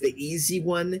because it's the easy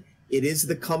one. It is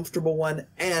the comfortable one.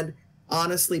 And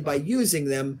honestly, by using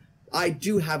them, I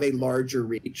do have a larger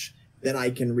reach than I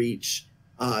can reach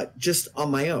just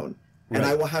on my own. Right. And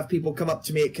I will have people come up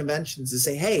to me at conventions and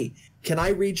say, hey, can I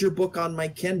read your book on my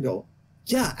Kindle?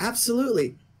 Yeah,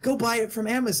 absolutely. Go buy it from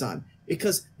Amazon,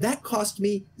 because that cost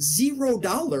me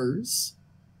 $0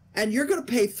 and you're going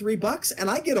to pay $3 and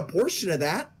I get a portion of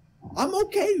that. I'm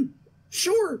okay.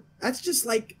 Sure. That's just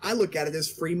like, I look at it as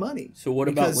free money. So what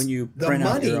about when you print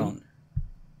out your own?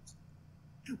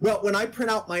 Well, when I print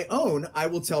out my own, I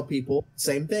will tell people,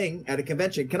 same thing at a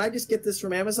convention. Can I just get this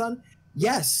from Amazon?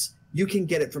 Yes, you can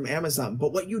get it from Amazon.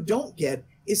 But what you don't get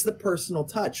is the personal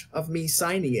touch of me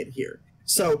signing it here.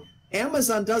 So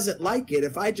Amazon doesn't like it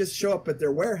if I just show up at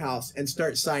their warehouse and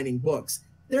start signing books.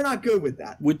 They're not good with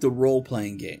that. With the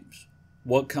role-playing games,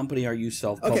 what company are you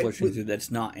self-publishing to that's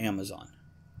not Amazon?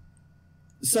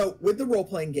 So with the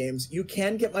role-playing games, you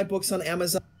can get my books on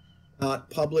Amazon, not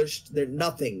published. They're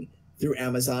nothing through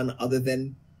Amazon other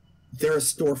than they're a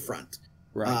storefront.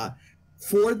 Right.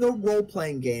 For the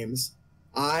role-playing games,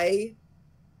 I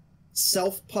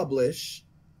self-publish,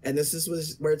 and this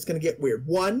is where it's going to get weird.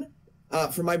 One,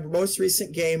 for my most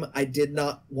recent game, I did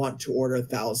not want to order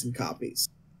 1,000 copies.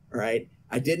 All right.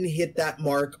 I didn't hit that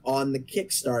mark on the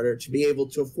Kickstarter to be able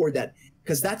to afford that,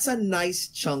 because that's a nice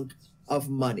chunk of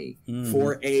money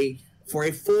for a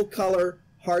full color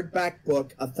hardback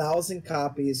book. 1,000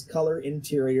 copies, color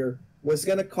interior, was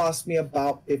going to cost me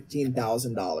about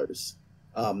 $15,000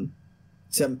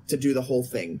 to do the whole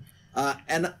thing.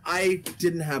 And I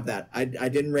didn't have that. I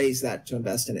didn't raise that to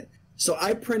invest in it. So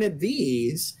I printed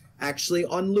these actually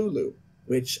on Lulu,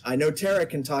 which I know Tara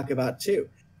can talk about too.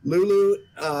 Lulu,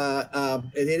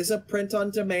 it is a print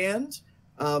on demand.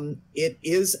 It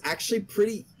is actually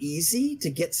pretty easy to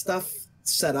get stuff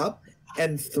set up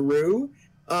and through.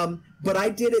 But I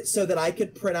did it so that I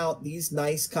could print out these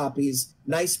nice copies,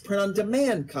 nice print on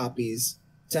demand copies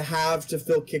to have to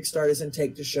fill Kickstarters and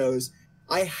take to shows.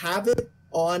 I have it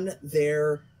on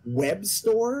their web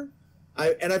store.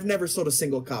 And I've never sold a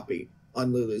single copy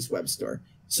on Lulu's web store.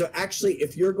 So actually,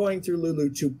 if you're going through Lulu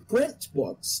to print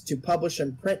books, to publish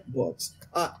and print books,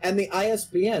 and the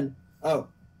ISBN, oh,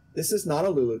 this is not a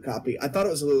Lulu copy. I thought it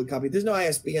was a Lulu copy. There's no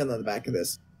ISBN on the back of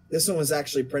this. This one was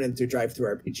actually printed through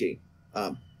DriveThruRPG.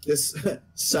 The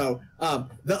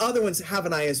other ones have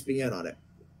an ISBN on it.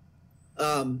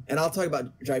 And I'll talk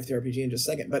about DriveThruRPG in just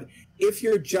a second. But if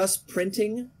you're just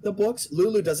printing the books,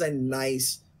 Lulu does a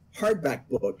nice hardback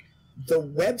book. The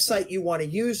website you want to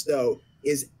use, though,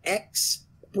 is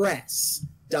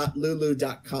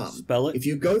express.lulu.com. Spell it. If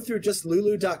you go through just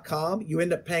lulu.com, you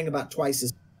end up paying about twice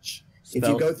as much. If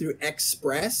you go through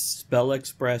Express... Spell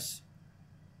Express.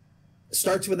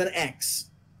 Starts with an X.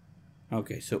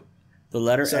 Okay, so the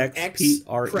letter X,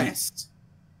 P-R-E. Express.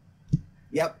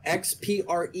 Yep,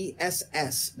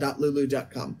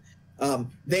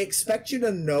 xpress.lulu.com. They expect you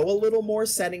to know a little more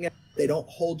setting it. They don't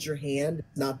hold your hand,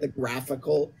 not the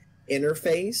graphical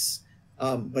interface.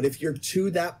 But if you're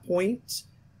to that point,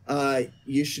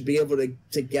 you should be able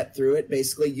to get through it.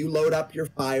 Basically, you load up your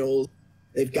files.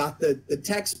 They've got the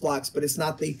text blocks, but it's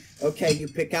not okay, you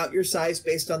pick out your size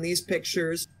based on these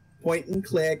pictures, point and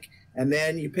click, and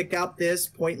then you pick out this,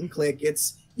 point and click.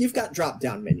 You've got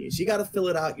drop-down menus. You got to fill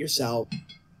it out yourself.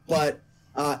 But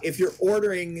if you're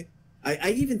ordering,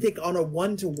 I even think on a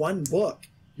one-to-one book,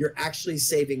 you're actually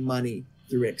saving money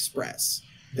through Express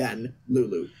than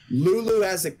Lulu. Lulu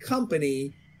as a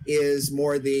company is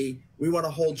more we want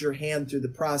to hold your hand through the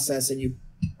process, and you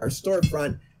are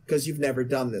storefront because you've never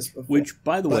done this before. Which,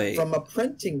 by the way, from a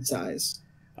printing size,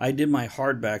 I did my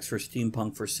hardbacks for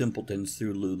Steampunk for Simpletons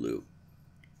through Lulu.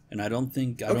 And I don't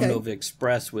know if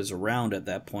Express was around at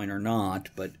that point or not,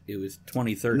 but it was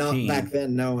 2013. Not back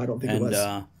then, no, I don't think it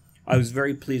was. I was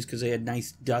very pleased because they had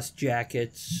nice dust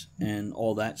jackets and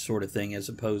all that sort of thing, as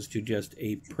opposed to just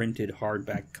a printed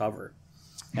hardback cover.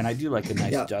 And I do like a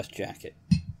nice dust jacket.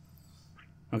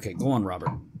 Okay, go on,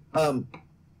 Robert.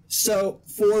 So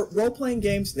for role-playing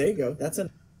games, there you go.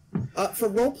 For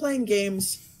role-playing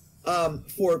games,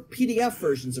 for PDF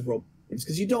versions of role games,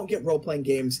 because you don't get role-playing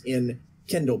games in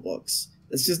Kindle books.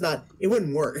 It's just not. It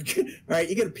wouldn't work. All right,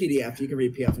 you get a PDF. You can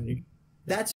read PDF, and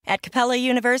that's. At Capella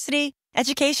University,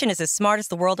 education is as smart as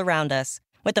the world around us.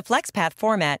 With the FlexPath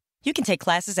format, you can take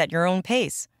classes at your own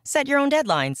pace, set your own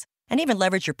deadlines, and even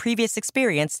leverage your previous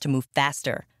experience to move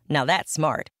faster. Now that's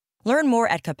smart. Learn more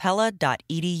at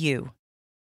capella.edu.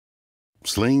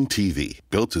 Sling TV,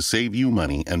 built to save you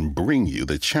money and bring you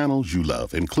the channels you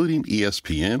love, including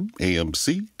ESPN,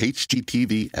 AMC,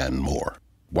 HGTV, and more.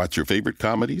 Watch your favorite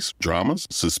comedies, dramas,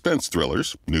 suspense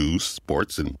thrillers, news,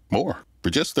 sports, and more for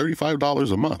just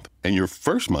 $35 a month. And your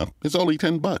first month is only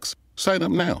 $10. Sign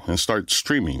up now and start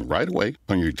streaming right away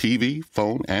on your TV,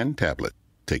 phone, and tablet.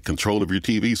 Take control of your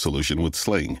TV solution with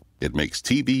Sling. It makes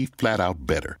TV flat out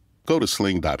better. Go to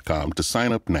sling.com to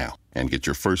sign up now and get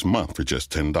your first month for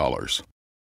just $10.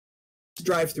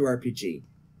 Drive-through RPG.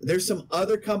 There's some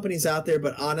other companies out there,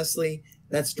 but honestly,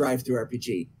 that's Drive-through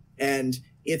RPG. And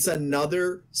it's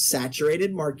another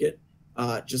saturated market,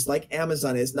 just like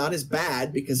Amazon is. Not as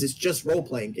bad because it's just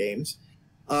role-playing games,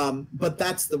 but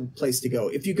that's the place to go.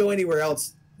 If you go anywhere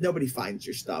else, nobody finds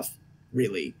your stuff,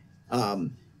 really.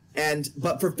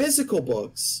 But for physical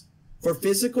books, for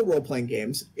physical role-playing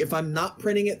games, if I'm not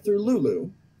printing it through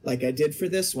Lulu, like I did for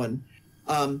this one,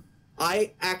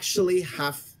 I actually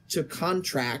have to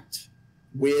contract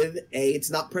with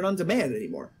it's not print on demand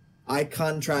anymore. I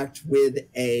contract with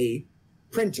a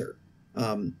printer.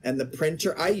 And the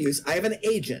printer I use, I have an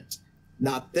agent,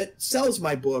 not that sells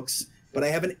my books, but I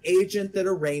have an agent that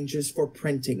arranges for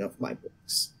printing of my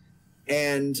books.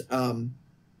 And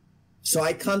so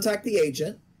I contact the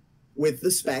agent with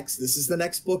the specs. This is the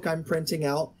next book I'm printing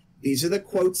out. These are the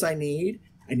quotes I need.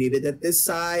 I need it at this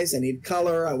size. I need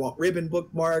color. I want ribbon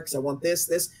bookmarks. I want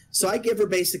this. So I give her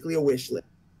basically a wish list.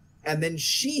 And then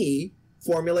she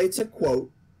formulates a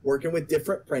quote, working with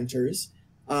different printers,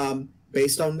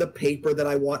 based on the paper that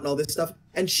I want and all this stuff.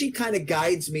 And she kind of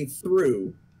guides me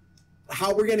through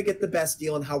how we're going to get the best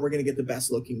deal and how we're going to get the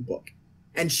best looking book.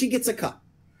 And she gets a cut,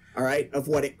 all right, of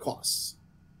what it costs.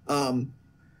 And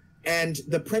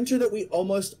the printer that we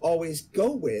almost always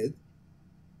go with,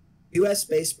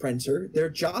 US-based printer, they're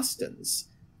Jostens.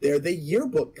 They're the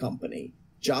yearbook company,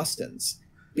 Jostens,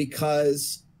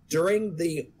 because during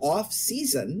the off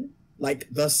season, like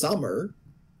the summer,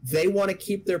 they want to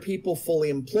keep their people fully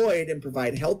employed and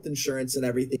provide health insurance and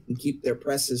everything and keep their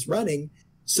presses running.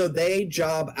 So they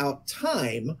job out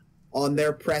time on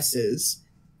their presses,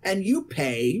 and you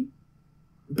pay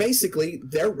basically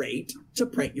their rate to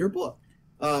print your book.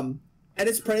 And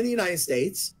it's printed in the United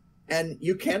States, and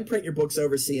you can print your books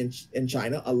overseas in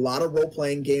China. A lot of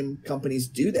role-playing game companies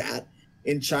do that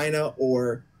in China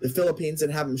or the Philippines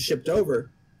and have them shipped over.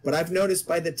 But I've noticed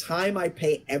by the time I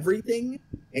pay everything,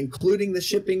 including the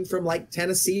shipping from like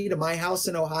Tennessee to my house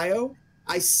in Ohio,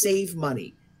 I save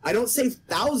money. I don't save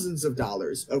thousands of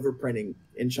dollars over printing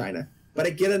in China, but I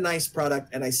get a nice product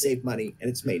and I save money, and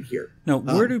it's made here. Now,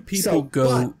 where do people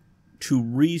go to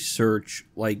research,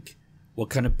 like, what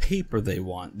kind of paper they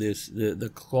want?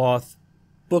 The cloth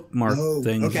bookmark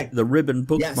thing, the ribbon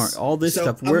bookmark, all this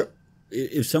stuff. Where,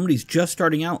 if somebody's just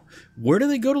starting out, where do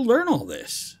they go to learn all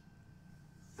this?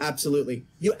 Absolutely.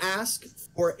 You ask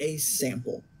for a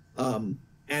sample.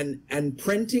 And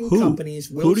printing companies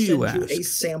will send you a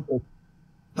sample.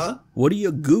 Huh? What do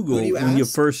you Google when you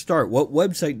first start? What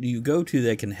website do you go to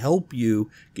that can help you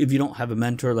if you don't have a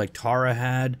mentor like Tara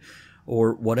had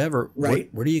or whatever? Right.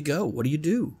 Where do you go? What do you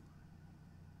do?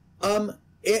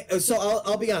 So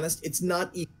I'll be honest, it's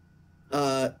not easy.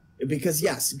 Because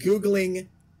yes, Googling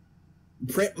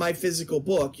print my physical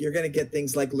book, you're going to get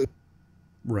things like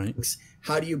right.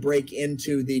 How do you break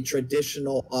into the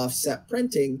traditional offset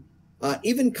printing?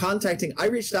 Even contacting, I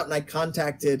reached out and I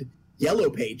contacted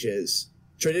Yellow Pages,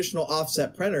 traditional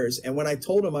offset printers. And when I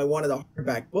told them I wanted a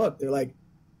hardback book, they're like,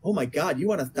 oh my God, you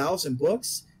want 1,000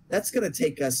 books? That's going to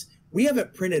take us. We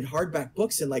haven't printed hardback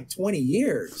books in like 20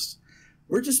 years.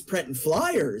 We're just printing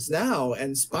flyers now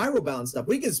and spiral bound stuff.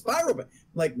 We can spiral bound.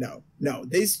 Like, no,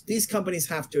 these companies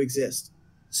have to exist.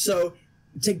 So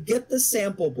to get the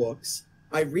sample books,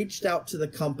 I reached out to the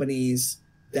companies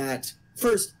that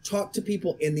first talk to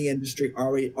people in the industry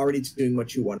already doing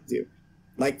what you want to do.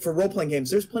 Like for role-playing games,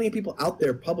 there's plenty of people out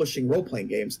there publishing role-playing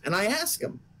games. And I ask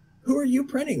them, who are you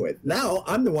printing with? Now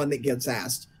I'm the one that gets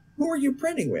asked, who are you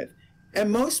printing with?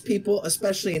 And most people,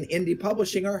 especially in indie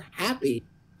publishing, are happy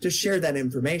to share that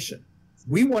information.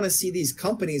 We want to see these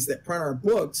companies that print our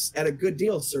books at a good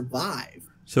deal survive.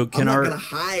 So I'm not going to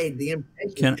hide the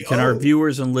information. Can our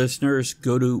viewers and listeners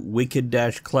go to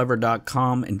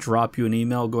wicked-clever.com and drop you an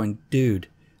email going, dude,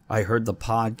 I heard the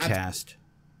podcast.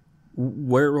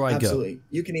 Where do I go? Absolutely.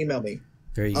 You can email me.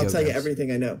 There you go. I'll tell you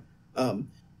everything I know.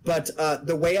 But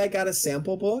the way I got a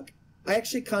sample book, I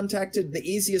actually contacted the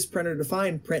easiest printer to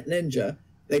find, Print Ninja.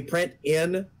 They print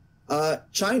in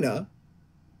China.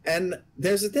 And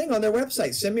there's a thing on their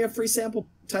website. Send me a free sample,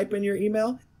 type in your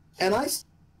email. And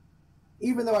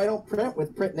even though I don't print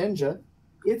with Print Ninja,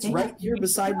 it's right here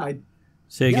beside my...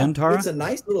 Say again, Tara? It's a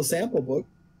nice little sample book.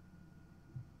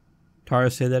 Tara,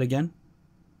 say that again?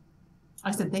 I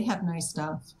said they have nice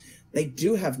stuff. They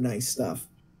do have nice stuff.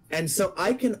 And so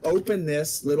I can open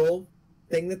this little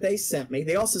thing that they sent me.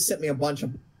 They also sent me a bunch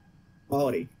of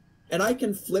quality. And I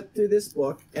can flip through this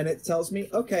book, and it tells me,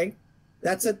 okay,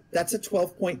 that's a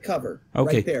 12-point cover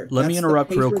right there. Let me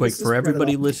interrupt real quick. For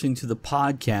everybody listening to the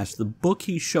podcast, the book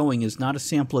he's showing is not a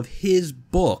sample of his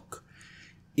book.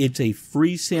 It's a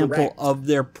free sample of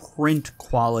their print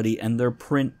quality and their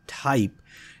print type.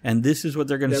 And this is what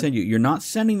they're going to send you. You're not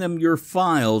sending them your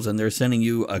files and they're sending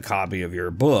you a copy of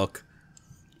your book.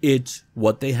 It's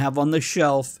what they have on the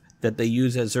shelf that they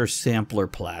use as their sampler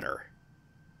platter.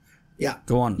 Yeah.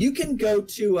 Go on. You can go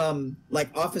to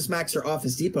like Office Max or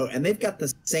Office Depot, and they've got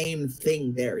the same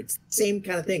thing there. It's the same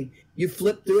kind of thing. You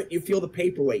flip through it, you feel the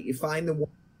paperweight, you find the one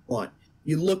you want.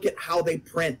 You look at how they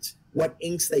print, what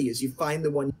inks they use, you find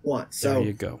the one you want. So there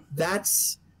you go.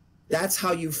 That's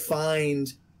how you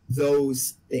find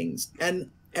those things. And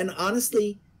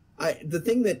honestly, the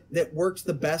thing that worked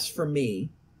the best for me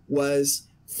was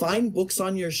find books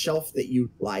on your shelf that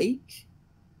you like.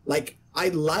 Like, I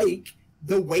like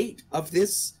the weight of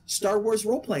this Star Wars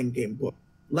role-playing game book.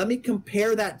 Let me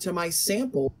compare that to my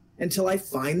sample until I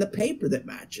find the paper that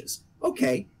matches.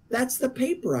 Okay, that's the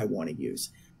paper I want to use.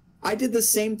 I did the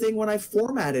same thing when I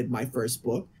formatted my first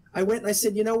book. I went and I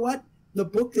said, you know what? The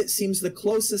book that seems the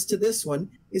closest to this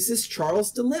one is this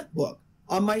Charles DeLint book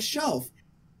on my shelf.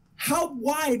 How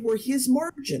wide were his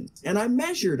margins? And I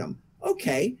measured them.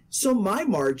 Okay, so my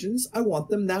margins, I want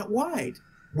them that wide.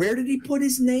 Where did he put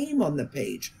his name on the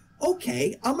page?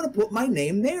 Okay, I'm going to put my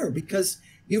name there, because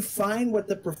you find what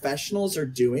the professionals are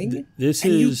doing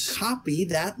you copy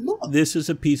that look. This is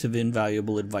a piece of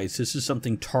invaluable advice. This is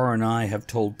something Tara and I have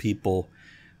told people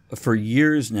for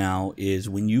years now, is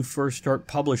when you first start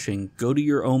publishing, go to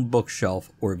your own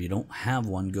bookshelf, or if you don't have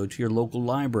one, go to your local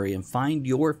library and find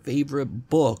your favorite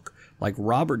book, like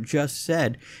Robert just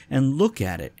said, and look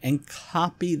at it and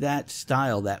copy that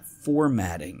style, that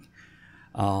formatting.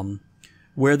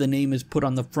 Where the name is put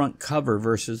on the front cover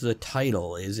versus the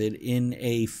title. Is it in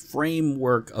a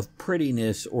framework of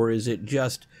prettiness, or is it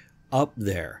just up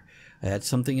there? That's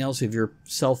something else. If you're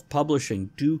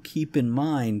self-publishing, do keep in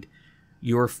mind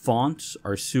your fonts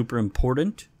are super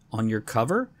important on your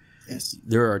cover. Yes.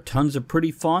 There are tons of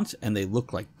pretty fonts, and they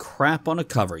look like crap on a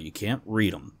cover. You can't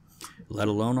read them, let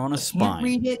alone on a spine. Can't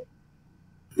read it.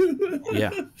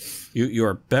 Yeah,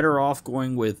 you're better off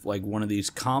going with like one of these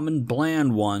common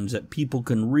bland ones that people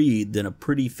can read than a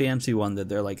pretty fancy one that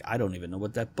they're like, I don't even know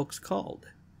what that book's called.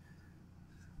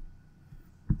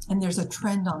 And there's a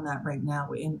trend on that right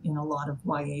now in a lot of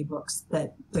YA books,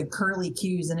 that the curly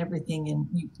cues and everything, and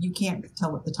you can't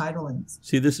tell what the title is.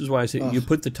 See, this is why I say you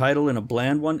put the title in a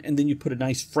bland one, and then you put a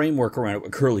nice framework around it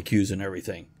with curly cues and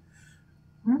everything.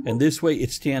 Mm-hmm. And this way it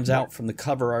stands out from the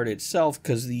cover art itself,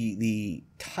 because the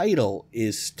title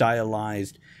is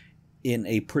stylized in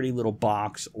a pretty little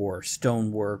box or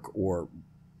stonework or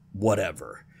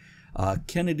whatever.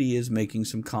 Kennedy is making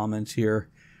some comments here.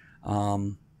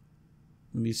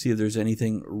 Let me see if there's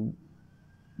anything.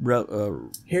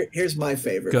 Here's my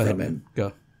favorite. Go ahead, man.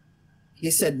 Go.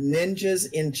 He said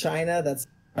ninjas in China. That's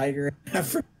tiger in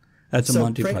Africa. That's a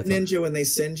Monty Print Python. Ninja, when they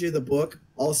send you the book,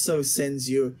 also sends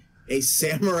you a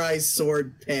samurai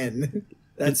sword pen.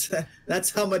 That's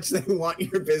how much they want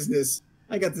your business.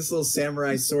 I got this little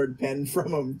samurai sword pen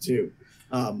from them too.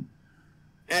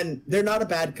 And they're not a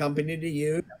bad company to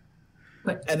use.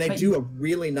 And they do a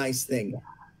really nice thing.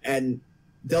 And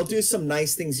they'll do some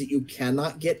nice things that you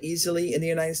cannot get easily in the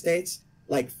United States,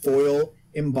 like foil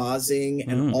embossing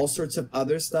and all sorts of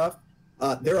other stuff.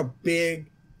 They're a big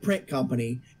print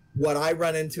company. What I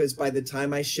run into is, by the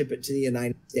time I ship it to the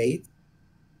United States,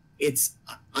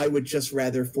 I would just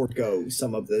rather forego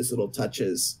some of those little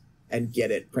touches and get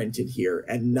it printed here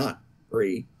and not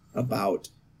worry about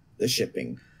the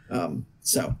shipping.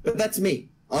 But that's me.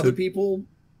 Other people,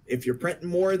 if you're printing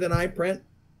more than I print,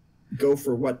 go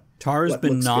for what Tara's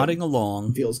been nodding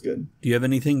along. Feels good. Do you have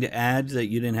anything to add that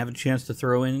you didn't have a chance to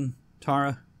throw in,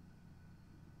 Tara?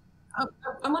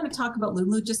 I want to talk about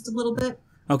Lulu just a little bit.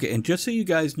 Okay, and just so you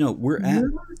guys know, we're at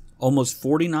almost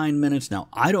 49 minutes now.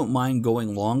 I don't mind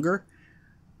going longer.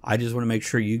 I just want to make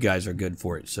sure you guys are good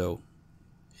for it. So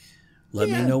let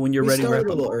me know when you're ready to wrap up.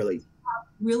 A little early.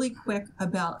 Really quick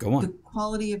about the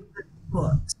quality of the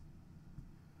books.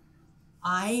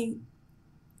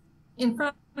 In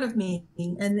front of me,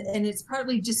 and it's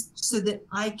partly just so that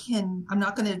I'm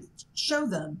not going to show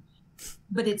them,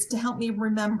 but it's to help me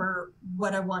remember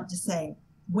what I want to say.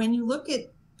 When you look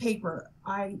at paper,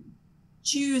 I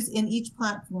choose in each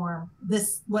platform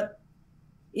what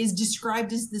is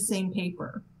described as the same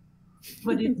paper,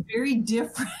 but it's very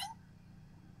different.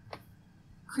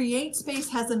 CreateSpace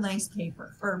has a nice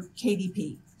paper, or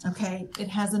KDP, okay? It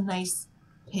has a nice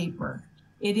paper.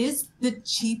 It is the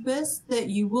cheapest that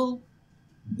you will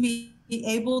be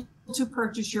able to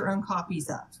purchase your own copies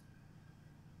of.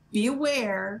 Be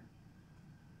aware,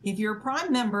 if you're a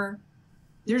Prime member,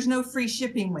 there's no free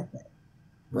shipping with it.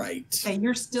 Right. Okay,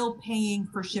 you're still paying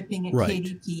for shipping at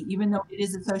KDP, even though it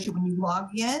is associated when you log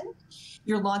in.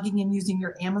 You're logging in using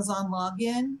your Amazon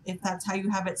login, if that's how you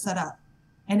have it set up.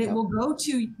 And it will go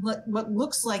to what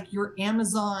looks like your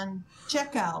Amazon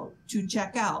checkout to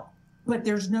check out, but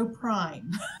there's no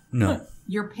Prime. No.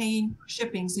 You're paying for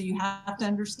shipping, so you have to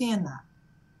understand that.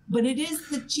 But it is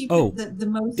the cheapest, the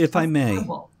most if I may,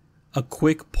 affordable. A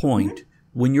quick point.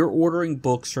 Mm-hmm. When you're ordering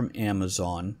books from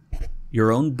Amazon,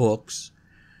 your own books,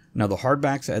 now the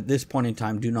hardbacks at this point in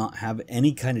time do not have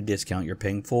any kind of discount. You're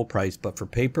paying full price. But for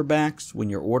paperbacks, when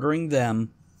you're ordering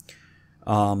them,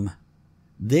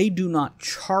 they do not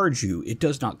charge you. It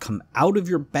does not come out of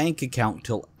your bank account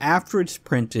until after it's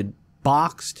printed,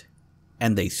 boxed,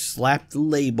 and they slap the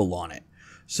label on it.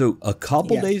 So a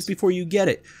couple days before you get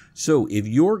it. So if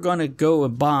you're going to go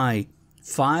and buy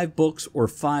 5 books or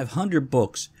 500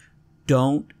 books,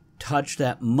 don't touch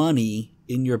that money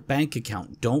in your bank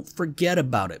account. Don't forget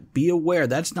about it. Be aware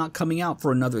that's not coming out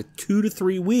for another 2 to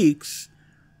 3 weeks.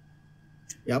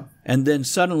 Yep. And then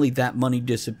suddenly that money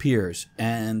disappears.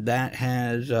 And that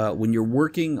has, when you're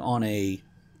working on a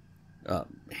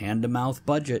hand-to-mouth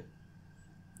budget,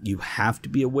 you have to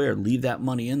be aware. Leave that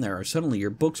money in there, or suddenly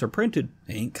your books are printed.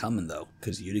 They ain't coming, though,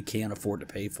 because you can't afford to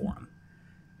pay for them.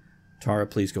 Tara,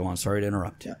 please go on. Sorry to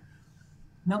interrupt. Yeah.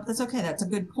 Nope, that's okay. That's a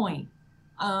good point.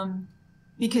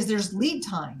 Because there's lead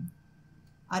time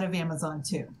out of Amazon,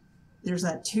 too. There's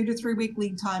that 2 to 3 week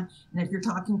lead time. And if you're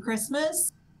talking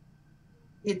Christmas,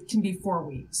 it can be 4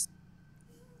 weeks.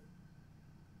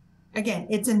 Again,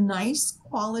 it's a nice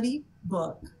quality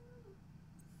book,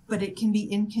 but it can be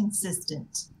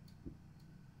inconsistent.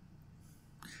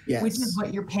 Yes. Which is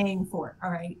what you're paying for. All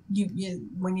right. You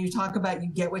when you talk about you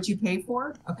get what you pay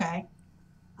for, okay.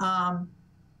 A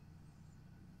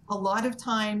lot of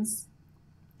times,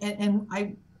 and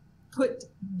I put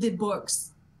the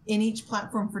books in each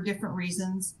platform for different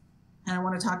reasons. And I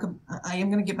want to talk, I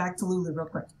am going to get back to Lulu real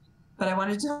quick, but I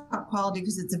wanted to talk quality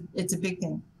because it's a big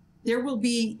thing. There will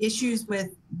be issues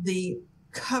with the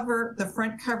cover, the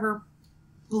front cover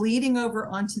bleeding over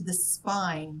onto the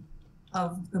spine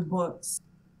of the books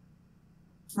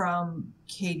from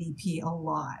KDP a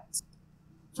lot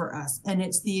for us. And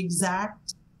it's the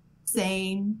exact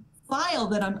same file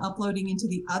that I'm uploading into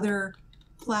the other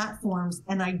platforms,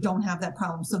 and I don't have that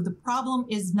problem. So the problem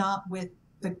is not with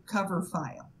the cover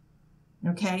file.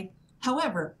 Okay.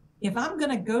 However, if I'm going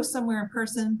to go somewhere in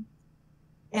person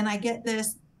and I get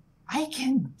this, I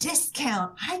can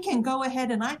discount. I can go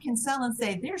ahead and I can sell and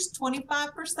say, there's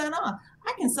 25% off.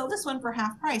 I can sell this one for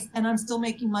half price and I'm still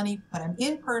making money, but I'm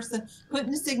in person,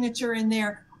 putting a signature in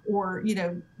there, or, you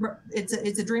know, it's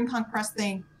a DreamPunk Press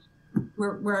thing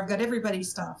where I've got everybody's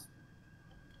stuff.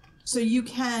 So you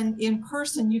can, in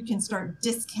person, you can start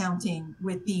discounting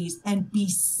with these and be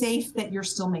safe that you're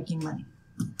still making money.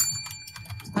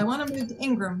 I want to move to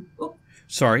Ingram. Oop.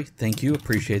 Sorry, thank you.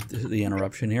 Appreciate the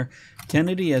interruption here.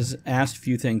 Kennedy has asked a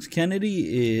few things.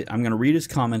 Kennedy, I'm going to read his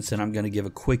comments and I'm going to give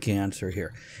a quick answer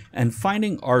here. And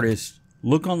finding artists,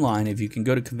 look online. If you can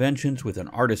go to conventions with an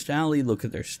artist alley, look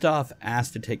at their stuff,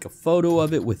 ask to take a photo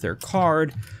of it with their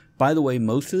card. By the way,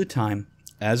 most of the time,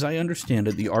 as I understand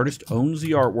it, the artist owns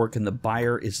the artwork and the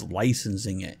buyer is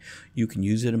licensing it. You can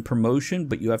use it in promotion,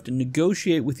 but you have to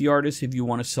negotiate with the artist if you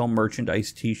want to sell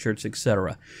merchandise, t-shirts,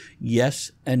 etc.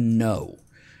 Yes and no.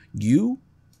 You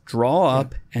draw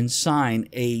up and sign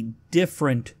a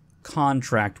different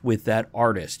contract with that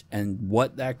artist, and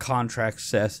what that contract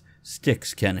says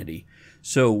sticks, Kennedy.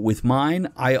 So with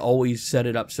mine, I always set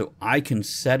it up so I can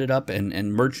set it up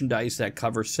and merchandise that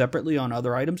cover separately on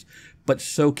other items, but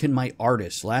so can my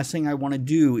artists. Last thing I want to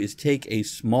do is take a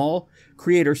small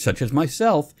creator such as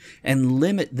myself and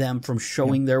limit them from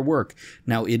showing their work.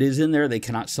 Now, it is in there. They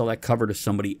cannot sell that cover to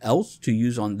somebody else to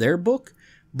use on their book,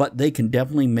 but they can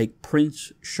definitely make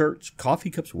prints, shirts, coffee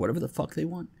cups, whatever the fuck they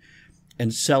want,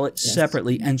 and sell it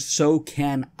separately, and so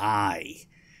can I.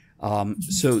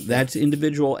 So that's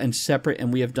individual and separate,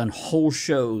 and we have done whole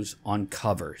shows on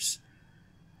covers.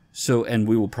 So, and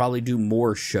we will probably do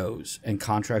more shows, and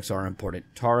contracts are important.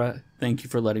 Tara, thank you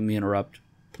for letting me interrupt.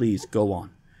 Please go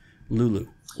on. Lulu,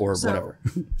 or whatever.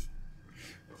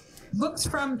 Books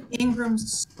from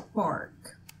Ingram's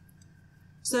Spark.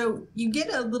 So you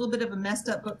get a little bit of a messed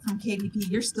up book from KDP,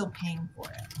 you're still paying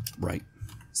for it. Right.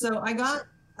 So I got,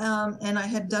 and I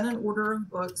had done an order of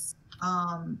books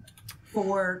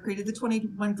for Created the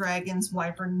 21 Dragons,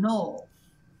 Wyvern Knoll.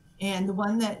 And the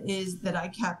one that I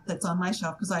kept that's on my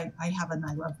shelf, because I have an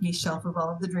I Love Me shelf of all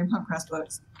of the DreamPunk Press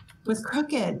books, was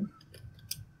crooked.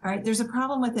 All right, there's a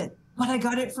problem with it, but I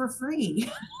got it for free.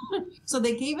 So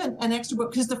they gave an extra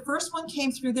book, because the first one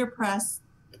came through their press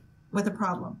with a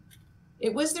problem.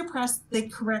 It was their press, they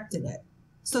corrected it.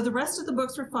 So the rest of the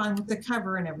books were fine with the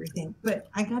cover and everything, but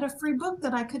I got a free book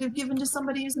that I could have given to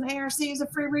somebody as an ARC as a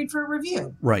free read for a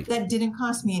review. Right. That didn't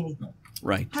cost me anything.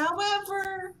 Right.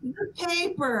 However, the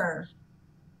paper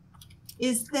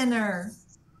is thinner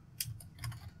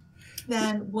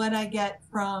than what I get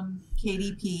from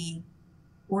KDP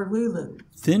or Lulu.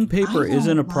 Thin paper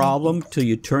isn't a problem till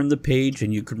you turn the page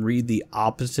and you can read the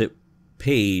opposite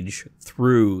page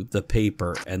through the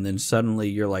paper, and then suddenly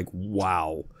you're like,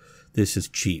 wow, this is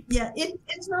cheap. Yeah,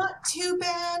 it's not too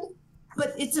bad,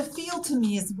 but it's a feel to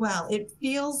me as well. It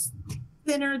feels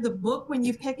thinner. The book, when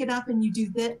you pick it up and you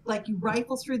do that, like you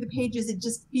rifle through the pages, it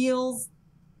just feels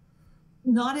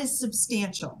not as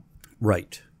substantial.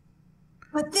 Right.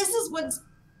 But this is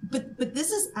but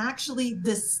this is actually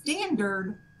the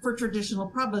standard for traditional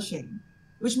publishing,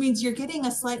 which means you're getting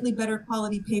a slightly better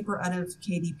quality paper out of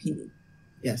KDP.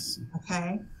 Yes.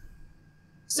 Okay.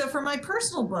 So for my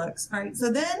personal books, all right,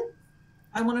 so then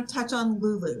I want to touch on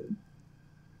Lulu.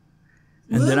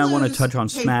 And then I want to Lulu's touch on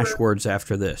paper, Smashwords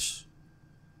after this.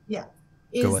 Yeah.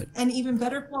 Go Is ahead. an even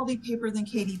better quality paper than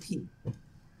KDP.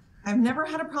 I've never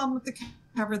had a problem with the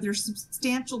cover. They're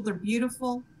substantial. They're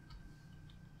beautiful.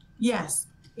 Yes.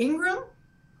 Ingram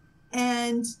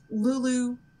and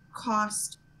Lulu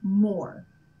cost more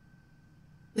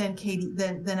than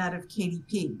out of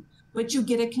KDP, but you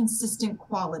get a consistent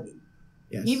quality.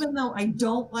 Yes. Even though I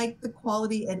don't like the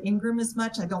quality at Ingram as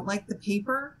much, I don't like the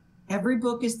paper, every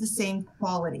book is the same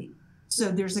quality. So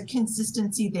there's a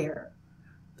consistency there.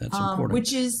 That's important.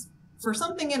 Which is, for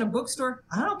something in a bookstore,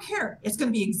 I don't care. It's going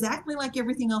to be exactly like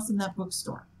everything else in that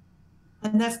bookstore.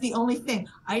 And that's the only thing.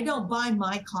 I don't buy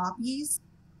my copies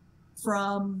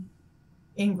from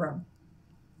Ingram.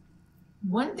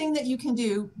 One thing that you can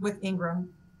do with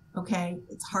Ingram, okay,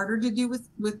 it's harder to do with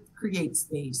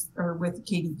CreateSpace or with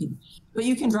KDP, but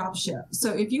you can drop ship.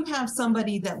 So if you have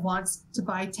somebody that wants to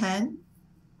buy 10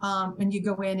 and you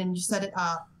go in and you set it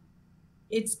up,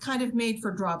 it's kind of made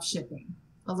for drop shipping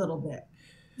a little bit.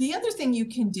 The other thing you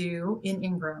can do in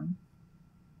Ingram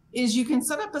is you can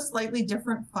set up a slightly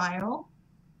different file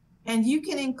and you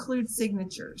can include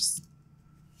signatures.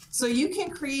 So you can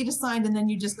create a signed and then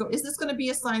you just go, is this going to be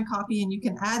a signed copy? And you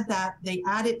can add that. They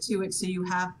add it to it so you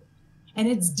have, and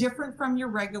it's different from your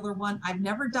regular one. I've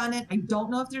never done it. I don't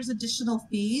know if there's additional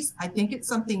fees. I think it's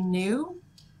something new,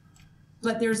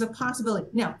 but there's a possibility.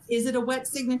 Now, is it a wet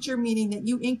signature, meaning that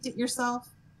you inked it yourself?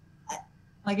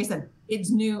 Like I said, it's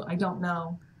new. I don't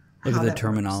know. Look at the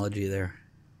terminology there.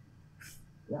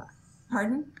 Yeah.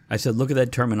 Pardon? I said, look at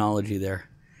that terminology there.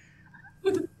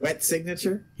 Wet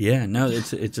signature? Yeah, no,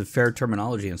 it's a fair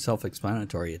terminology and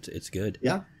self-explanatory. It's good.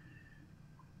 Yeah.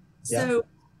 So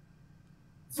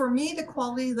for me, the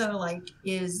quality that I like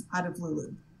is out of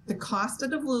Lulu. The cost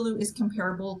out of Lulu is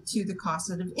comparable to the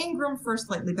cost out of Ingram for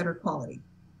slightly better quality.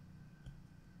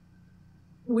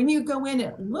 When you go in,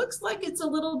 it looks like it's a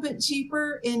little bit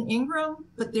cheaper in Ingram,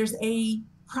 but there's a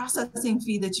processing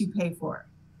fee that you pay for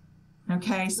it.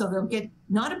 Okay, so they'll get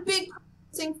not a big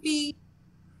processing fee,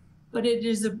 but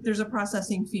there's a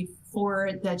processing fee for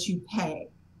it that you pay.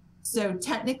 So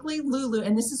technically Lulu,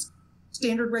 and this is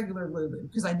standard regular Lulu,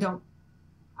 because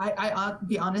I'll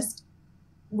be honest,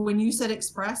 when you said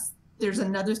Express, there's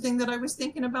another thing that I was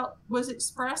thinking about was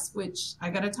Express, which I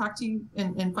got to talk to you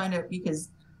and find out, because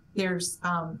there's,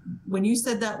 when you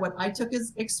said that, what I took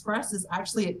as Express is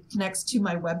actually it connects to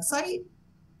my website.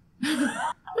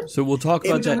 So we'll talk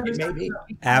about that Maybe.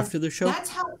 after the show. That's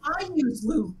how I use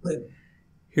Lulu.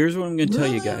 Here's what I'm going to tell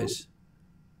you Lulu. guys.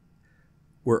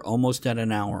 We're almost at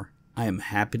an hour. I am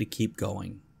happy to keep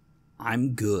going.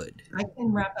 I'm good. I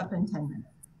can wrap up in 10 minutes.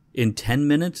 In 10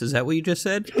 minutes? Is that what you just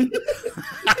said?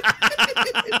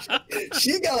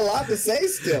 She got a lot to say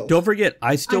still. Don't forget,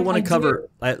 I still want to I cover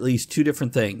at least 2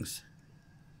 different things.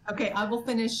 Okay, I will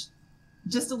finish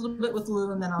just a little bit with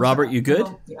Lulu, and then I'll Robert, shut up. you good?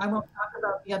 I won't talk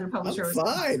about the other I'm publishers.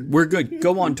 fine. We're good.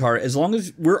 Go on, Tara. As long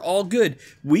as we're all good,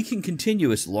 we can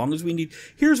continue as long as we need.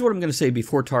 Here's what I'm going to say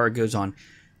before Tara goes on.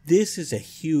 This is a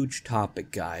huge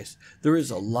topic, guys. There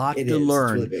is a lot to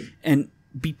learn. It's really big. And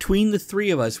between the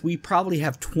 3 of us, we probably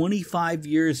have 25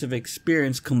 years of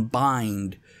experience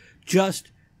combined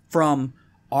just from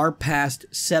our past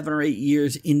 7 or 8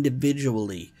 years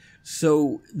individually.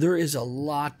 So there is a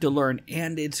lot to learn,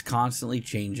 and it's constantly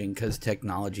changing because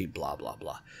technology, blah, blah,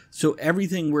 blah. So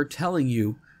everything we're telling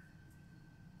you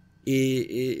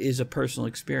is a personal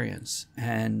experience,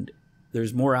 and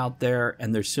there's more out there,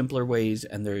 and there's simpler ways,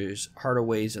 and there's harder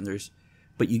ways,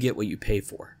 but you get what you pay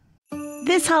for.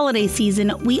 This holiday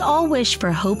season, we all wish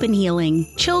for hope and healing.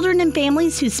 Children and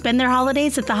families who spend their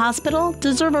holidays at the hospital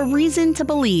deserve a reason to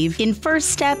believe in first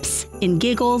steps, in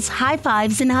giggles, high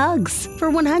fives, and hugs.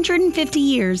 For 150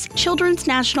 years, Children's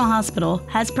National Hospital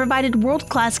has provided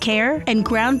world-class care and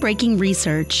groundbreaking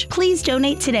research. Please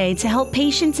donate today to help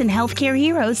patients and healthcare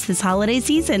heroes this holiday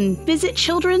season. Visit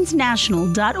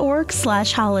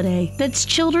childrensnational.org/holiday. That's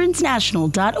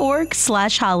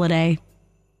childrensnational.org/holiday.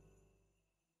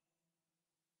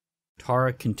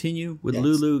 Tara, continue with Yes.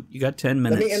 Lulu. You got 10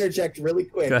 minutes. Let me interject really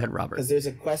quick. Go ahead, Robert. Because there's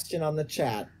a question on the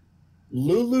chat.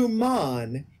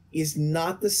 Lululemon is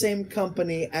not the same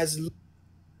company as...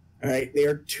 All right, they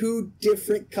are 2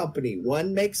 different companies.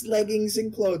 One makes leggings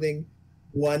and clothing.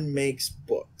 One makes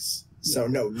books. So,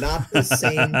 no, not the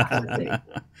same company.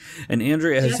 And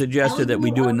Andrea has Yes, suggested that we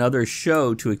do LUL. another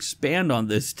show to expand on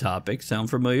this topic.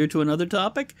 Sound familiar to another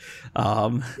topic?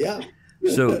 Yeah.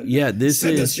 So, yeah, this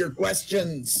Send is... us your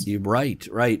questions. You're right,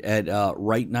 at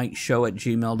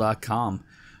rightnightshow@gmail.com.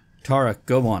 Tara,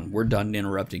 go on. We're done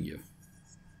interrupting you.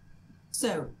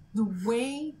 So the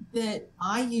way that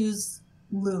I use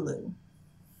Lulu,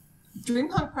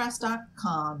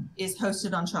 DreamPunkPress.com is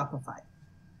hosted on Shopify.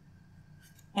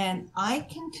 And I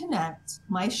can connect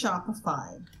my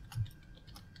Shopify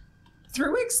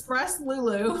through Express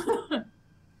Lulu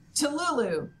to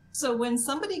Lulu. So when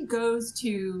somebody goes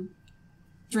to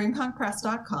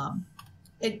DreamPunkPress.com,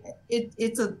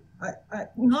 it's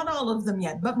not all of them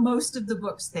yet, but most of the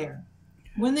books there.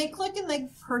 When they click and they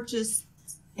purchase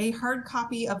a hard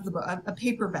copy of the book, a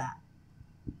paperback,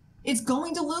 it's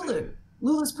going to Lulu.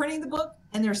 Lulu's printing the book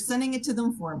and they're sending it to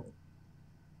them for me.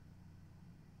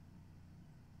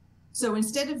 So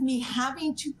instead of me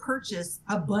having to purchase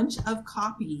a bunch of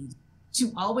copies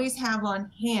to always have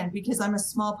on hand, because I'm a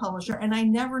small publisher and I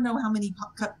never know how many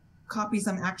copies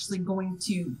I'm actually going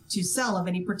to sell of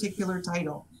any particular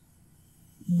title.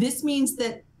 This means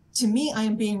that to me, I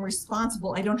am being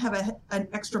responsible. I don't have an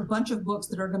extra bunch of books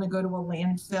that are going to go to a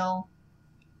landfill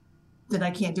that I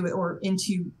can't do it, or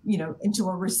into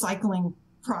a recycling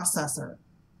processor.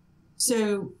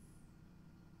 So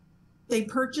they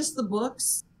purchase the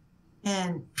books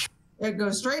and it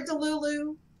goes straight to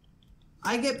Lulu.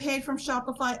 I get paid from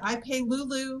Shopify. I pay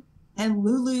Lulu, and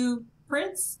Lulu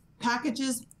prints,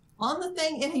 packages on the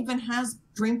thing. It even has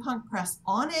DreamPunk Press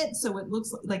on it, so it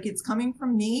looks like it's coming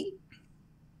from me.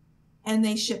 And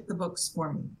they ship the books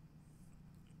for me.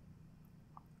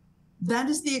 That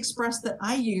is the Express that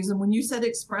I use. And when you said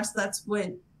Express, that's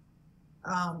what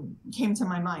came to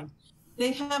my mind.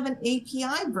 They have an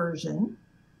API version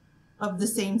of the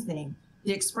same thing.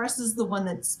 The Express is the one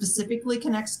that specifically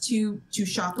connects to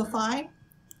Shopify,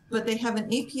 but they have an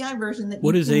API version that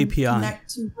What you is can API? connect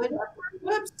to whatever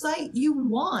website you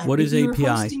want. What is if you're API?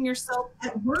 hosting yourself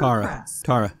at WordPress.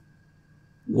 Tara,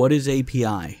 what is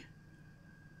API?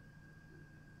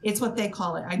 It's what they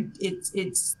call it.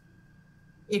 It's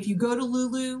if you go to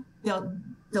Lulu, they'll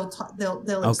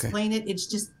explain it. It's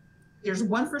just there's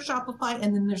one for Shopify,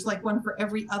 and then there's like one for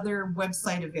every other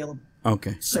website available.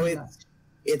 Okay. So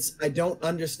it's I don't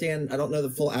understand. I don't know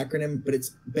the full acronym, but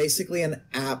it's basically an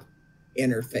app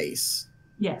interface.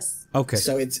 Yes. Okay.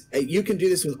 So it's you can do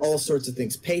this with all sorts of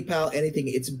things. PayPal, anything.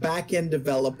 It's back-end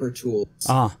developer tools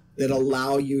that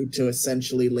allow you to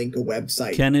essentially link a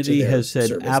website. Kennedy to their has said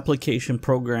service. application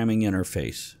programming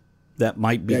interface. That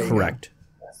might be There you correct. go.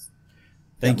 Yes.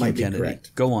 Thank That you, might be Kennedy.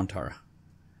 correct. Go on, Tara.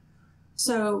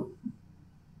 So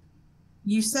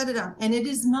you set it up, and it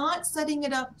is not setting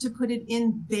it up to put it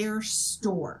in their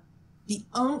store.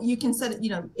 You can set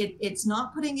it, it's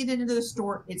not putting it into the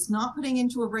store. It's not putting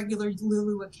into a regular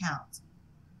Lulu account.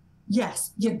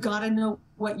 Yes, you got to know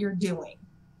what you're doing.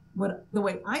 The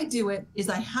way I do it is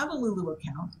I have a Lulu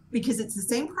account because it's the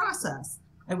same process.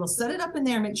 I will set it up in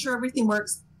there, make sure everything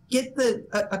works, get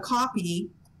a copy,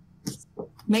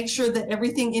 make sure that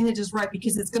everything in it is right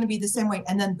because it's going to be the same way.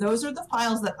 And then those are the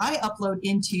files that I upload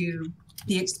into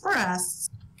the Express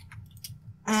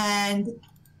and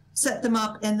set them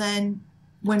up. And then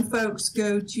when folks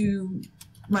go to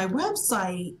my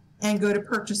website and go to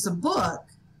purchase a book,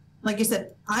 like I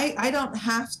said, I don't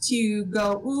have to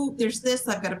go, ooh, there's this,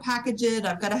 I've got to package it,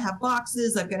 I've got to have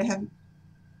boxes,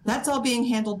 that's all being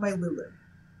handled by Lulu.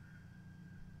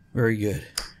 Very good.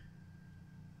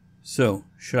 So,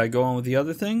 should I go on with the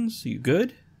other things? Are you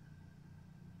good?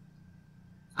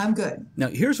 I'm good. Now,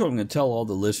 here's what I'm going to tell all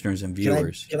the listeners and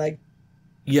viewers. Can I?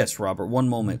 Yes, Robert, one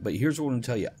moment, but here's what I'm going to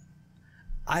tell you.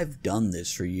 I've done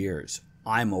this for years.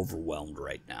 I'm overwhelmed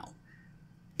right now.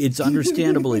 It's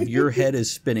understandable if your head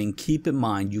is spinning. Keep in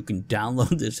mind, you can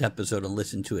download this episode and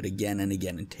listen to it again and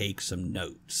again and take some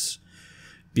notes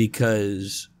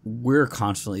because we're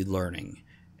constantly learning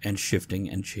and shifting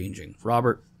and changing.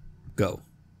 Robert, go.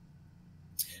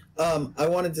 I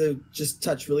wanted to just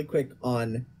touch really quick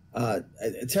on,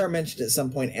 Tara mentioned at some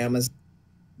point Amazon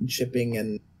shipping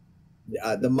and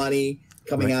the money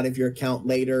coming out of your account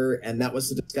later, and that was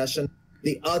the discussion.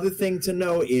 The other thing to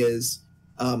know is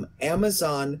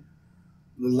Amazon,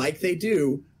 like they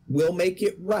do, will make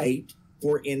it right.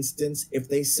 For instance, if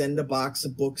they send a box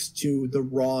of books to the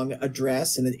wrong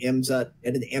address and it ends up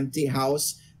at an empty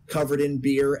house covered in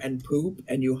beer and poop,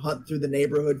 and you hunt through the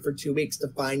neighborhood for 2 weeks to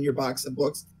find your box of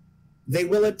books, they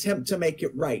will attempt to make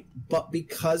it right. But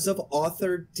because of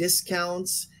author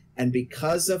discounts and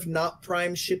because of not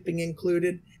prime shipping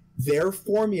included, their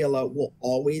formula will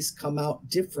always come out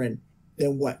different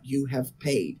than what you have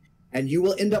paid. And you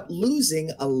will end up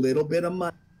losing a little bit of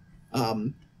money.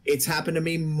 It's happened to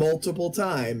me multiple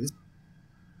times.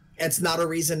 It's not a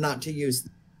reason not to use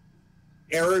them.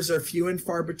 Errors are few and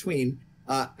far between.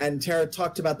 And Tara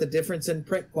talked about the difference in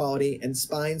print quality and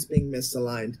spines being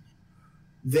misaligned.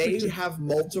 They have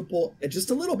multiple,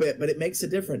 just a little bit, but it makes a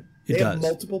difference. They have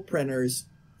multiple printers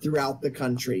throughout the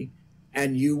country.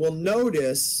 And you will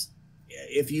notice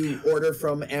if you order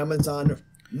from Amazon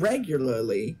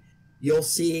regularly, you'll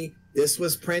see this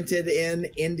was printed in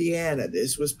Indiana.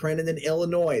 This was printed in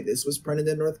Illinois. This was printed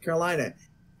in North Carolina.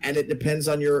 And it depends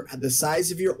on the size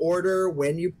of your order,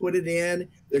 when you put it in.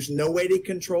 There's no way to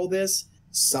control this.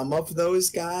 Some of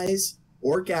those guys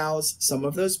or gals, some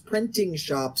of those printing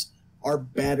shops are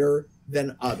better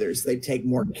than others. They take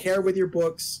more care with your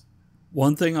books.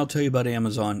 One thing I'll tell you about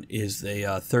Amazon is they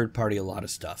third party a lot of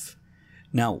stuff.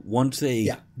 Now, once they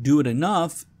do it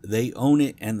enough, they own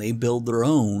it and they build their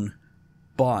own.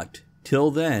 But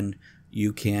till then,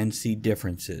 you can see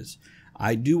differences.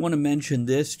 I do want to mention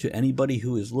this to anybody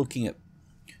who is looking at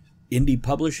indie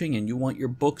publishing and you want your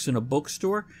books in a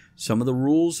bookstore. Some of the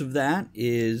rules of that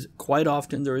is quite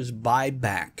often there is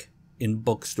buyback in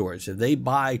bookstores. If they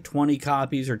buy 20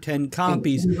 copies or 10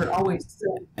 copies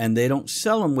and they don't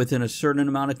sell them within a certain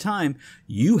amount of time,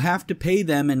 you have to pay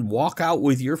them and walk out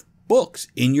with your books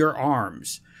in your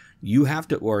arms. You have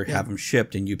to, or have them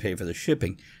shipped and you pay for the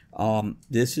shipping.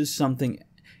 This is something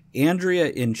Andrea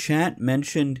in chat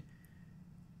mentioned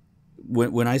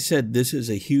when I said this is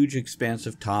a huge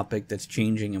expansive topic that's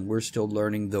changing and we're still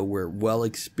learning, though we're well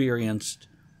experienced.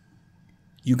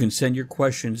 You can send your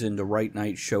questions into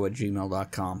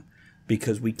rightnightshow@gmail.com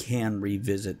because we can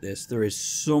revisit this. There is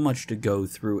so much to go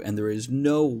through and there is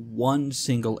no one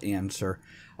single answer.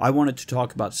 I wanted to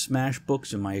talk about Smash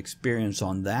Books and my experience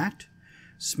on that.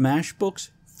 Smash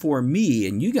Books, for me,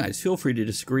 and you guys feel free to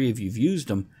disagree if you've used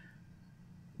them,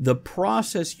 the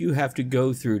process you have to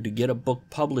go through to get a book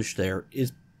published there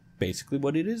is basically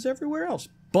what it is everywhere else.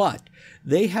 But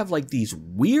they have like these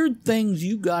weird things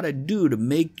you got to do to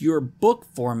make your book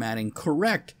formatting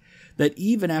correct that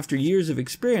even after years of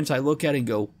experience, I look at it and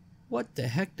go, what the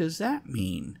heck does that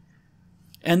mean?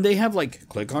 And they have like,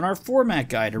 click on our format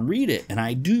guide and read it. And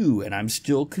I do, and I'm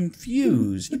still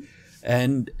confused.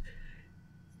 And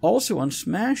also on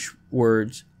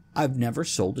Smashwords, I've never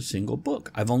sold a single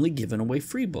book. I've only given away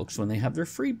free books when they have their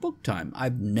free book time.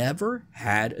 I've never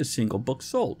had a single book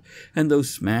sold. And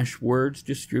those Smashwords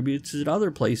distributes at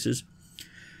other places.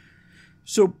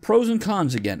 So pros and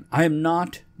cons again. I am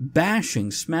not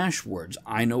bashing Smashwords.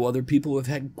 I know other people who have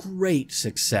had great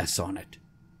success on it.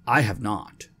 I have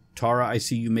not. Tara, I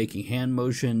see you making hand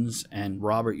motions, and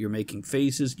Robert, you're making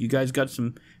faces. You guys got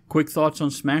some quick thoughts on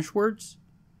Smashwords?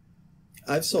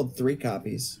 I've sold 3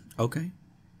 copies. Okay.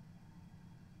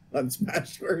 on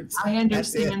Smashwords. I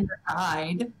understand the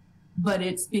guide, but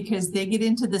it's because they get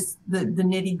into the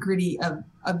nitty gritty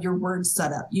of your word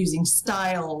setup using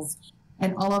styles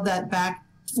and all of that back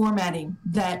formatting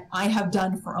that I have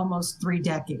done for almost 3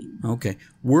 decades. Okay.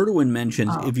 Wordwin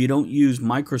mentions if you don't use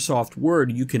Microsoft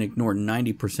Word, you can ignore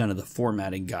 90% of the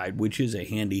formatting guide, which is a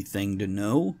handy thing to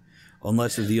know,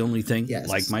 unless the only thing,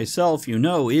 like myself, is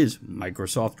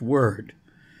Microsoft Word.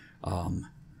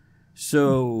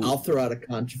 So I'll throw out a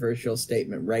controversial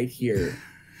statement right here.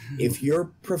 If you're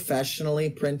professionally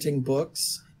printing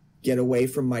books, get away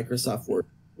from Microsoft Word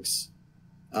books.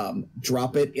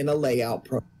 Drop it in a layout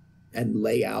program and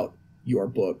lay out your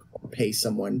book, or pay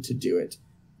someone to do it,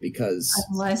 because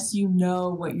unless you know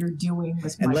what you're doing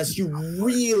with unless you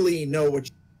really know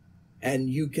and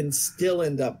you can still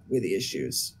end up with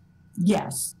issues.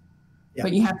 Yes. Yeah.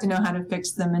 But you have to know how to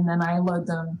fix them, and then I load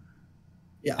them.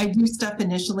 Yeah. I do stuff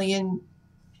initially in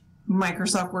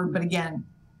Microsoft Word, but again,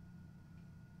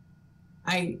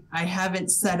 I have it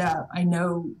set up. I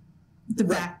know the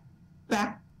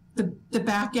the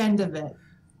back end of it.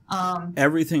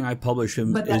 Everything I publish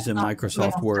is in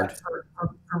Microsoft Word.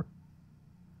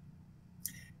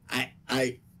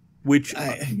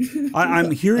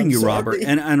 I'm hearing you, Robert,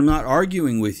 and I'm not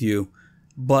arguing with you,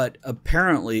 but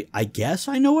apparently, I guess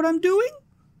I know what I'm doing,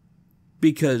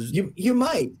 because you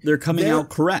might. They're coming out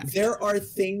correct. There are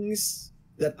things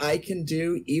that I can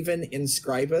do even in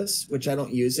Scribus, which I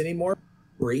don't use anymore,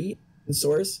 free in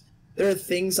source. There are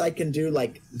things I can do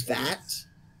like that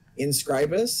in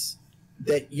Scribus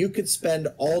that you could spend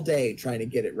all day trying to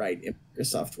get it right in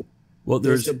Microsoft Word. Well,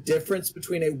 there's a difference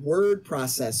between a word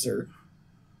processor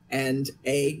and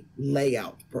a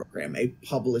layout program, a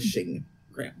publishing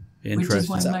program.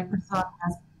 Interesting. Which is why Microsoft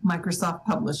has Microsoft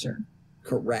Publisher.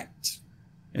 Correct.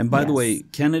 And by the way,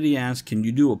 Kennedy asked, can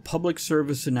you do a public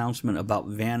service announcement about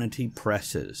vanity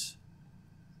presses?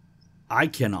 I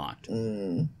cannot.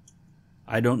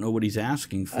 I don't know what he's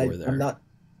asking for there. I'm not.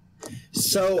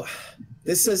 So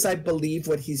this is, I believe,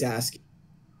 what he's asking.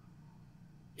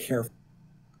 Careful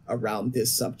around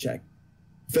this subject.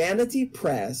 Vanity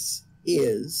press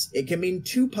it can mean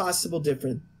 2 possible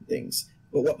different things.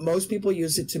 But what most people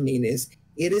use it to mean is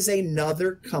it is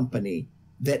another company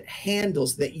that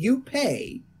you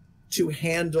pay to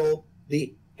handle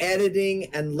the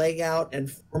editing and layout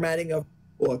and formatting of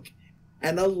a book.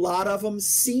 And a lot of them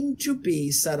seem to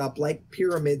be set up like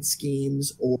pyramid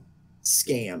schemes or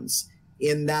scams,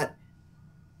 in that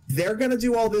they're going to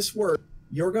do all this work.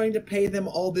 You're going to pay them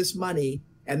all this money.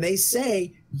 And they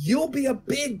say, you'll be a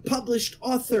big published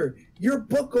author. Your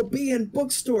book will be in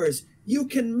bookstores. You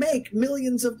can make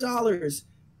millions of dollars.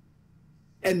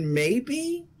 And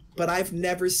maybe, but I've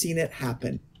never seen it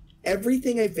happen.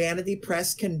 Everything a vanity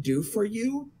press can do for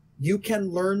you, you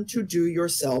can learn to do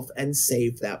yourself and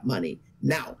save that money.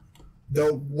 Now,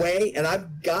 the way, and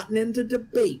I've gotten into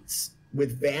debates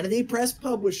with vanity press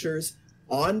publishers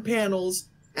on panels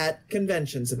at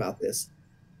conventions about this.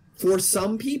 For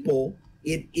some people,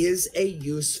 it is a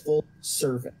useful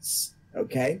service,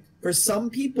 okay? For some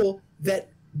people that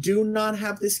do not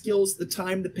have the skills, the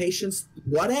time, the patience,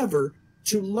 whatever,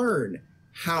 to learn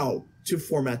how to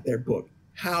format their book,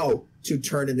 how to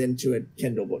turn it into a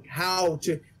Kindle book,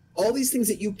 all these things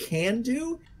that you can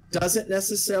do doesn't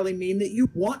necessarily mean that you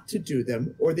want to do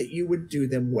them or that you would do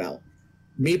them well.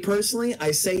 Me personally,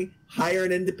 I say hire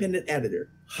an independent editor,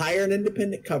 hire an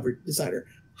independent cover designer,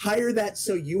 hire that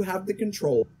so you have the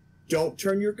control. Don't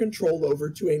turn your control over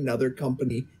to another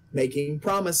company making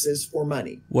promises for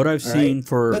money. What I've seen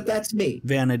for but that's me.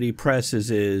 Vanity presses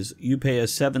is you pay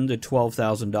us $7,000 to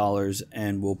 $12,000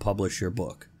 and we'll publish your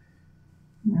book.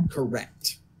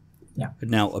 Correct. Yeah.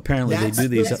 Now apparently that's they do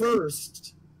these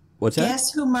first. What's that?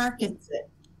 Guess who markets it?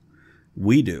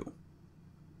 We do.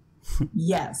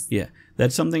 Yes. Yeah,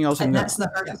 that's something else. That's the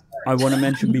hardest part. I want to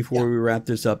mention before we wrap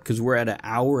this up, because we're at 1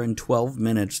 hour and 12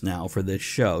 minutes now for this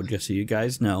show, just so you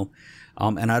guys know.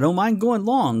 And I don't mind going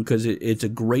long because it's a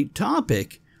great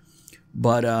topic,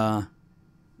 but I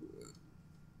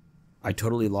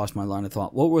totally lost my line of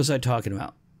thought. What was I talking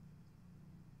about?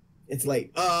 It's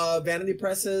late. Vanity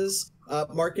presses,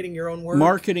 marketing your own work.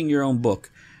 Marketing your own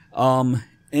book.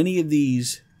 Any of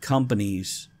these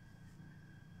companies,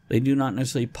 they do not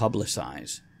necessarily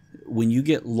publicize. When you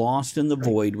get lost in the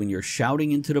void, when you're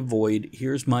shouting into the void,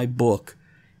 here's my book,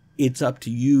 it's up to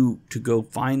you to go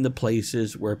find the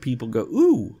places where people go,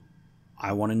 ooh,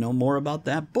 I want to know more about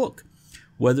that book.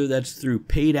 Whether that's through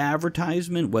paid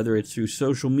advertisement, whether it's through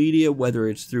social media, whether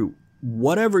it's through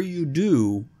whatever you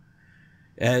do.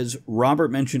 As Robert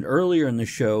mentioned earlier in the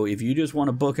show, if you just want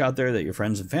a book out there that your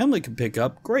friends and family can pick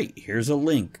up, great, here's a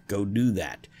link. Go do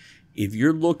that. If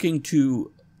you're looking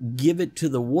to give it to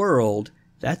the world,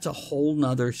 that's a whole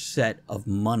nother set of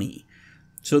money.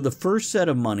 So the first set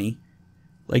of money,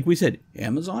 like we said,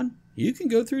 Amazon, you can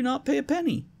go through not pay a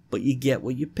penny, but you get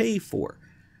what you pay for.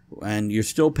 And you're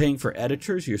still paying for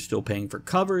editors, you're still paying for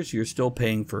covers, you're still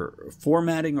paying for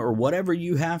formatting or whatever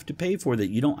you have to pay for that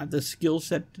you don't have the skill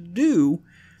set to do.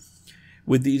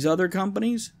 With these other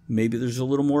companies, maybe there's a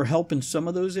little more help in some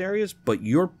of those areas, but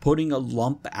you're putting a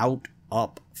lump out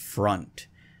up front.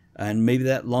 And maybe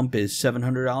that lump is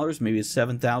 $700, maybe it's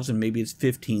 $7,000, maybe it's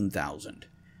 $15,000.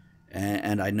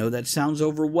 And I know that sounds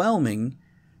overwhelming,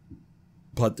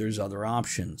 but there's other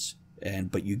options.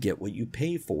 But you get what you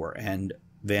pay for. And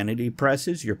vanity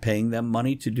presses, you're paying them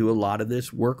money to do a lot of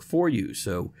this work for you.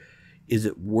 So is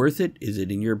it worth it? Is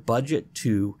it in your budget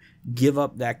to give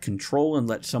up that control and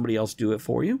let somebody else do it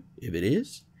for you? If it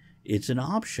is, it's an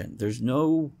option. There's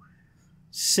no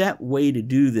set way to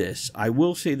do this. I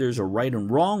will say there's a right and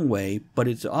wrong way, but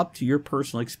it's up to your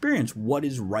personal experience. What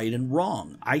is right and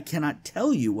wrong? I cannot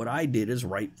tell you what I did is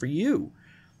right for you.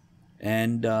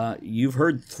 And you've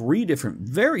heard 3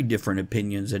 very different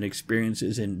opinions and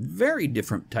experiences in very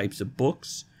different types of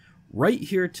books right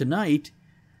here tonight.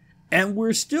 And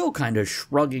we're still kind of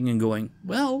shrugging and going,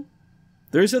 well,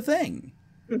 there's a thing.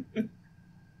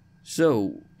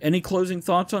 So, any closing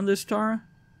thoughts on this, Tara?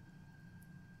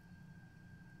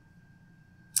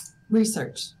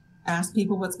 Research. Ask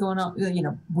people what's going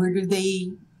on. Where do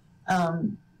they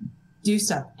do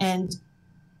stuff? And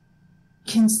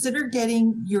consider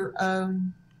getting your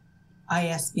own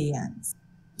ISBNs.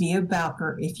 Via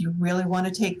Bowker, if you really want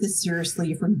to take this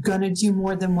seriously, if we're going to do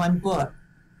more than one book,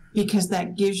 because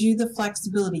that gives you the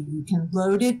flexibility. You can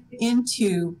load it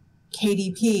into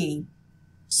KDP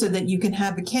so that you can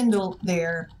have a Kindle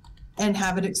there and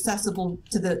have it accessible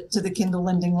to the Kindle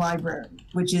lending library,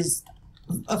 which is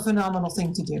a phenomenal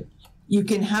thing to do. You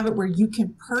can have it where you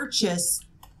can purchase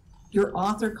your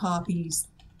author copies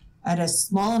at a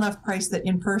small enough price that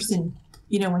in person,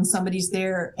 when somebody's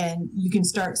there and you can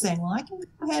start saying, well, I can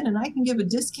go ahead and I can give a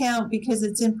discount because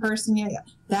it's in person. Yeah.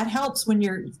 That helps when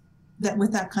you're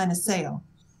with that kind of sale.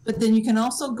 But then you can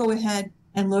also go ahead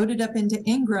and load it up into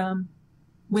Ingram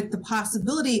with the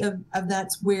possibility of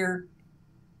that's where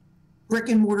brick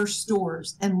and mortar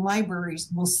stores and libraries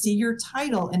will see your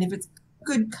title. And if it's a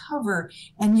good cover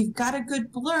and you've got a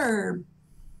good blurb,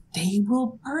 they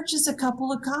will purchase a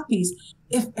couple of copies.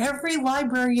 If every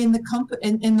library in the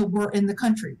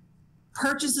country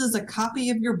purchases a copy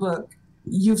of your book,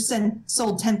 you've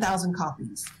sold 10,000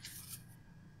 copies.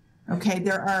 Okay,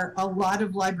 there are a lot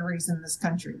of libraries in this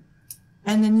country.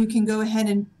 And then you can go ahead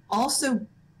and also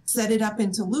set it up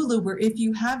into Lulu, where if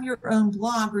you have your own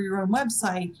blog or your own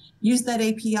website, use that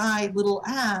API little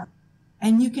app,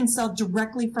 and you can sell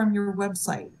directly from your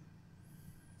website.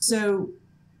 So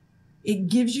it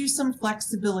gives you some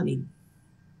flexibility.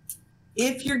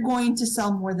 If you're going to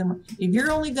sell more than, if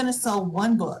you're only going to sell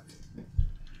one book,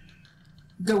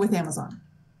 go with Amazon.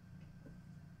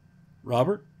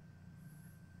 Robert?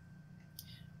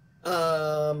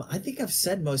 I think I've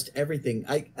said most everything.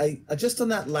 I just on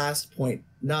that last point,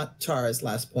 not Tara's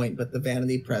last point, but the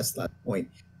Vanity Press last point.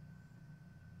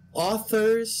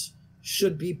 Authors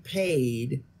should be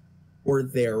paid for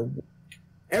their work.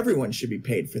 Everyone should be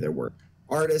paid for their work.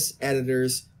 Artists,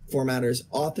 editors, formatters,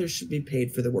 authors should be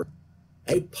paid for their work.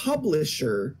 A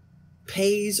publisher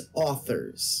pays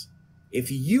authors. If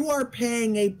you are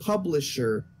paying a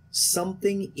publisher,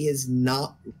 something is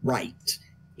not right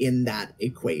in that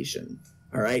equation.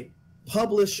 All right?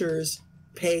 Publishers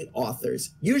pay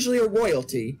authors, usually a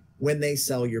royalty when they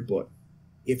sell your book.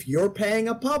 If you're paying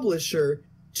a publisher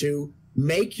to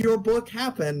make your book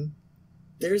happen,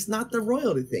 there's not the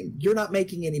royalty thing. You're not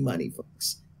making any money,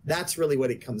 folks. That's really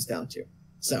what it comes down to.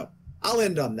 So I'll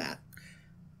end on that.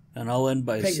 And I'll end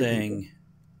by saying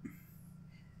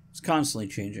it's constantly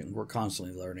changing. We're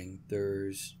constantly learning.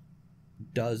 There's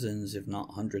dozens, if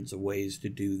not hundreds, of ways to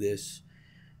do this.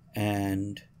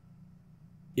 And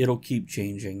it'll keep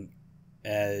changing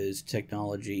as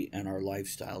technology and our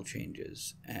lifestyle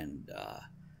changes. And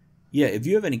if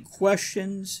you have any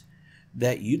questions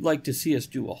that you'd like to see us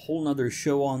do a whole nother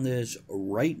show on this,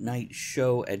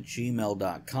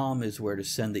 rightnightshow@gmail.com is where to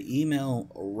send the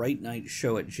email,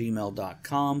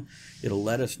 rightnightshow@gmail.com. It'll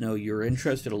let us know you're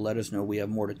interested. It'll let us know we have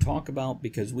more to talk about,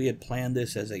 because we had planned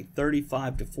this as a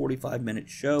 35 to 45 minute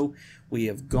show. We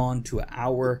have gone to an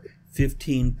hour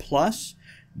 15 plus.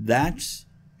 That's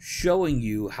showing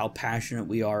you how passionate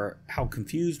we are, how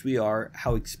confused we are,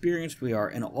 how experienced we are,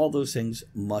 and all those things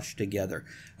mushed together.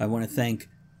 I want to thank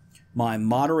my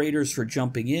moderators for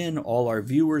jumping in, all our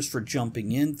viewers for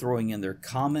jumping in, throwing in their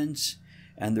comments,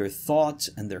 and their thoughts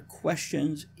and their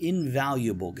questions.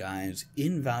 Invaluable, guys.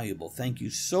 Invaluable. Thank you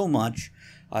so much.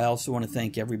 I also want to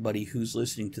thank everybody who's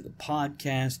listening to the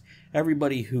podcast,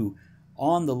 everybody who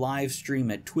on the live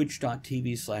stream at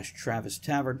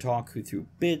twitch.tv/TravisTavernTalk, who through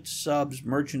bits, subs,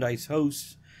 merchandise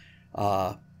hosts,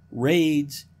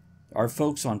 raids, our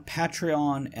folks on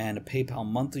Patreon and a PayPal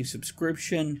monthly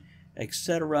subscription,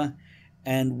 etc.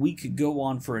 And we could go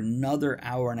on for another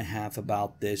hour and a half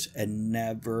about this and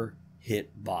never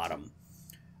hit bottom.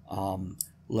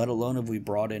 Let alone if we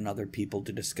brought in other people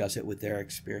to discuss it with their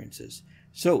experiences.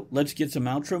 So let's get some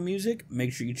outro music.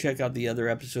 Make sure you check out the other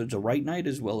episodes of Right Night,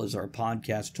 as well as our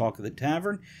podcast Talk of the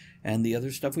Tavern and the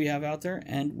other stuff we have out there.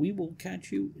 And we will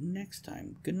catch you next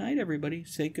time. Good night, everybody.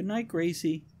 Say good night,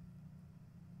 Gracie.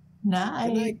 Night.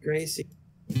 Good night, Gracie.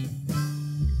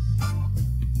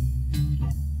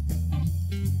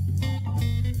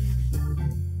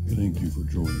 Thank you for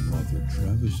joining author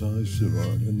Travis I.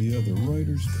 Sivart and the other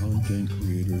writers, content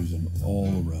creators, and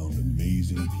all-around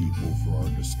amazing people for our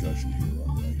discussion here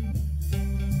on Right.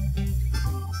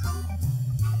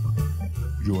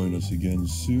 Join us again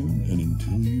soon, and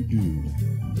until you do,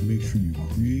 make sure you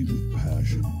create with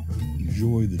passion,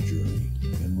 enjoy the journey,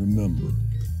 and remember,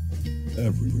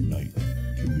 every night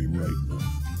can be right now.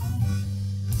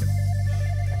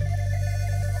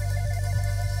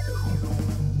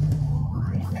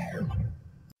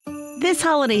 This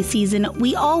holiday season,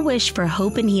 we all wish for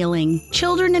hope and healing.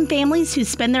 Children and families who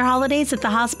spend their holidays at the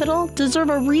hospital deserve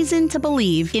a reason to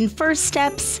believe in first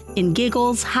steps, in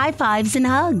giggles, high fives, and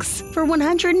hugs. For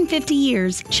 150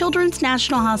 years, Children's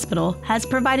National Hospital has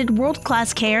provided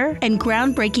world-class care and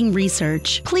groundbreaking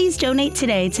research. Please donate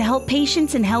today to help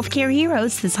patients and healthcare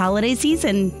heroes this holiday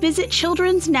season. Visit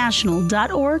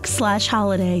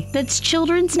childrensnational.org/holiday. That's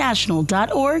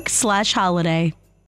childrensnational.org/holiday.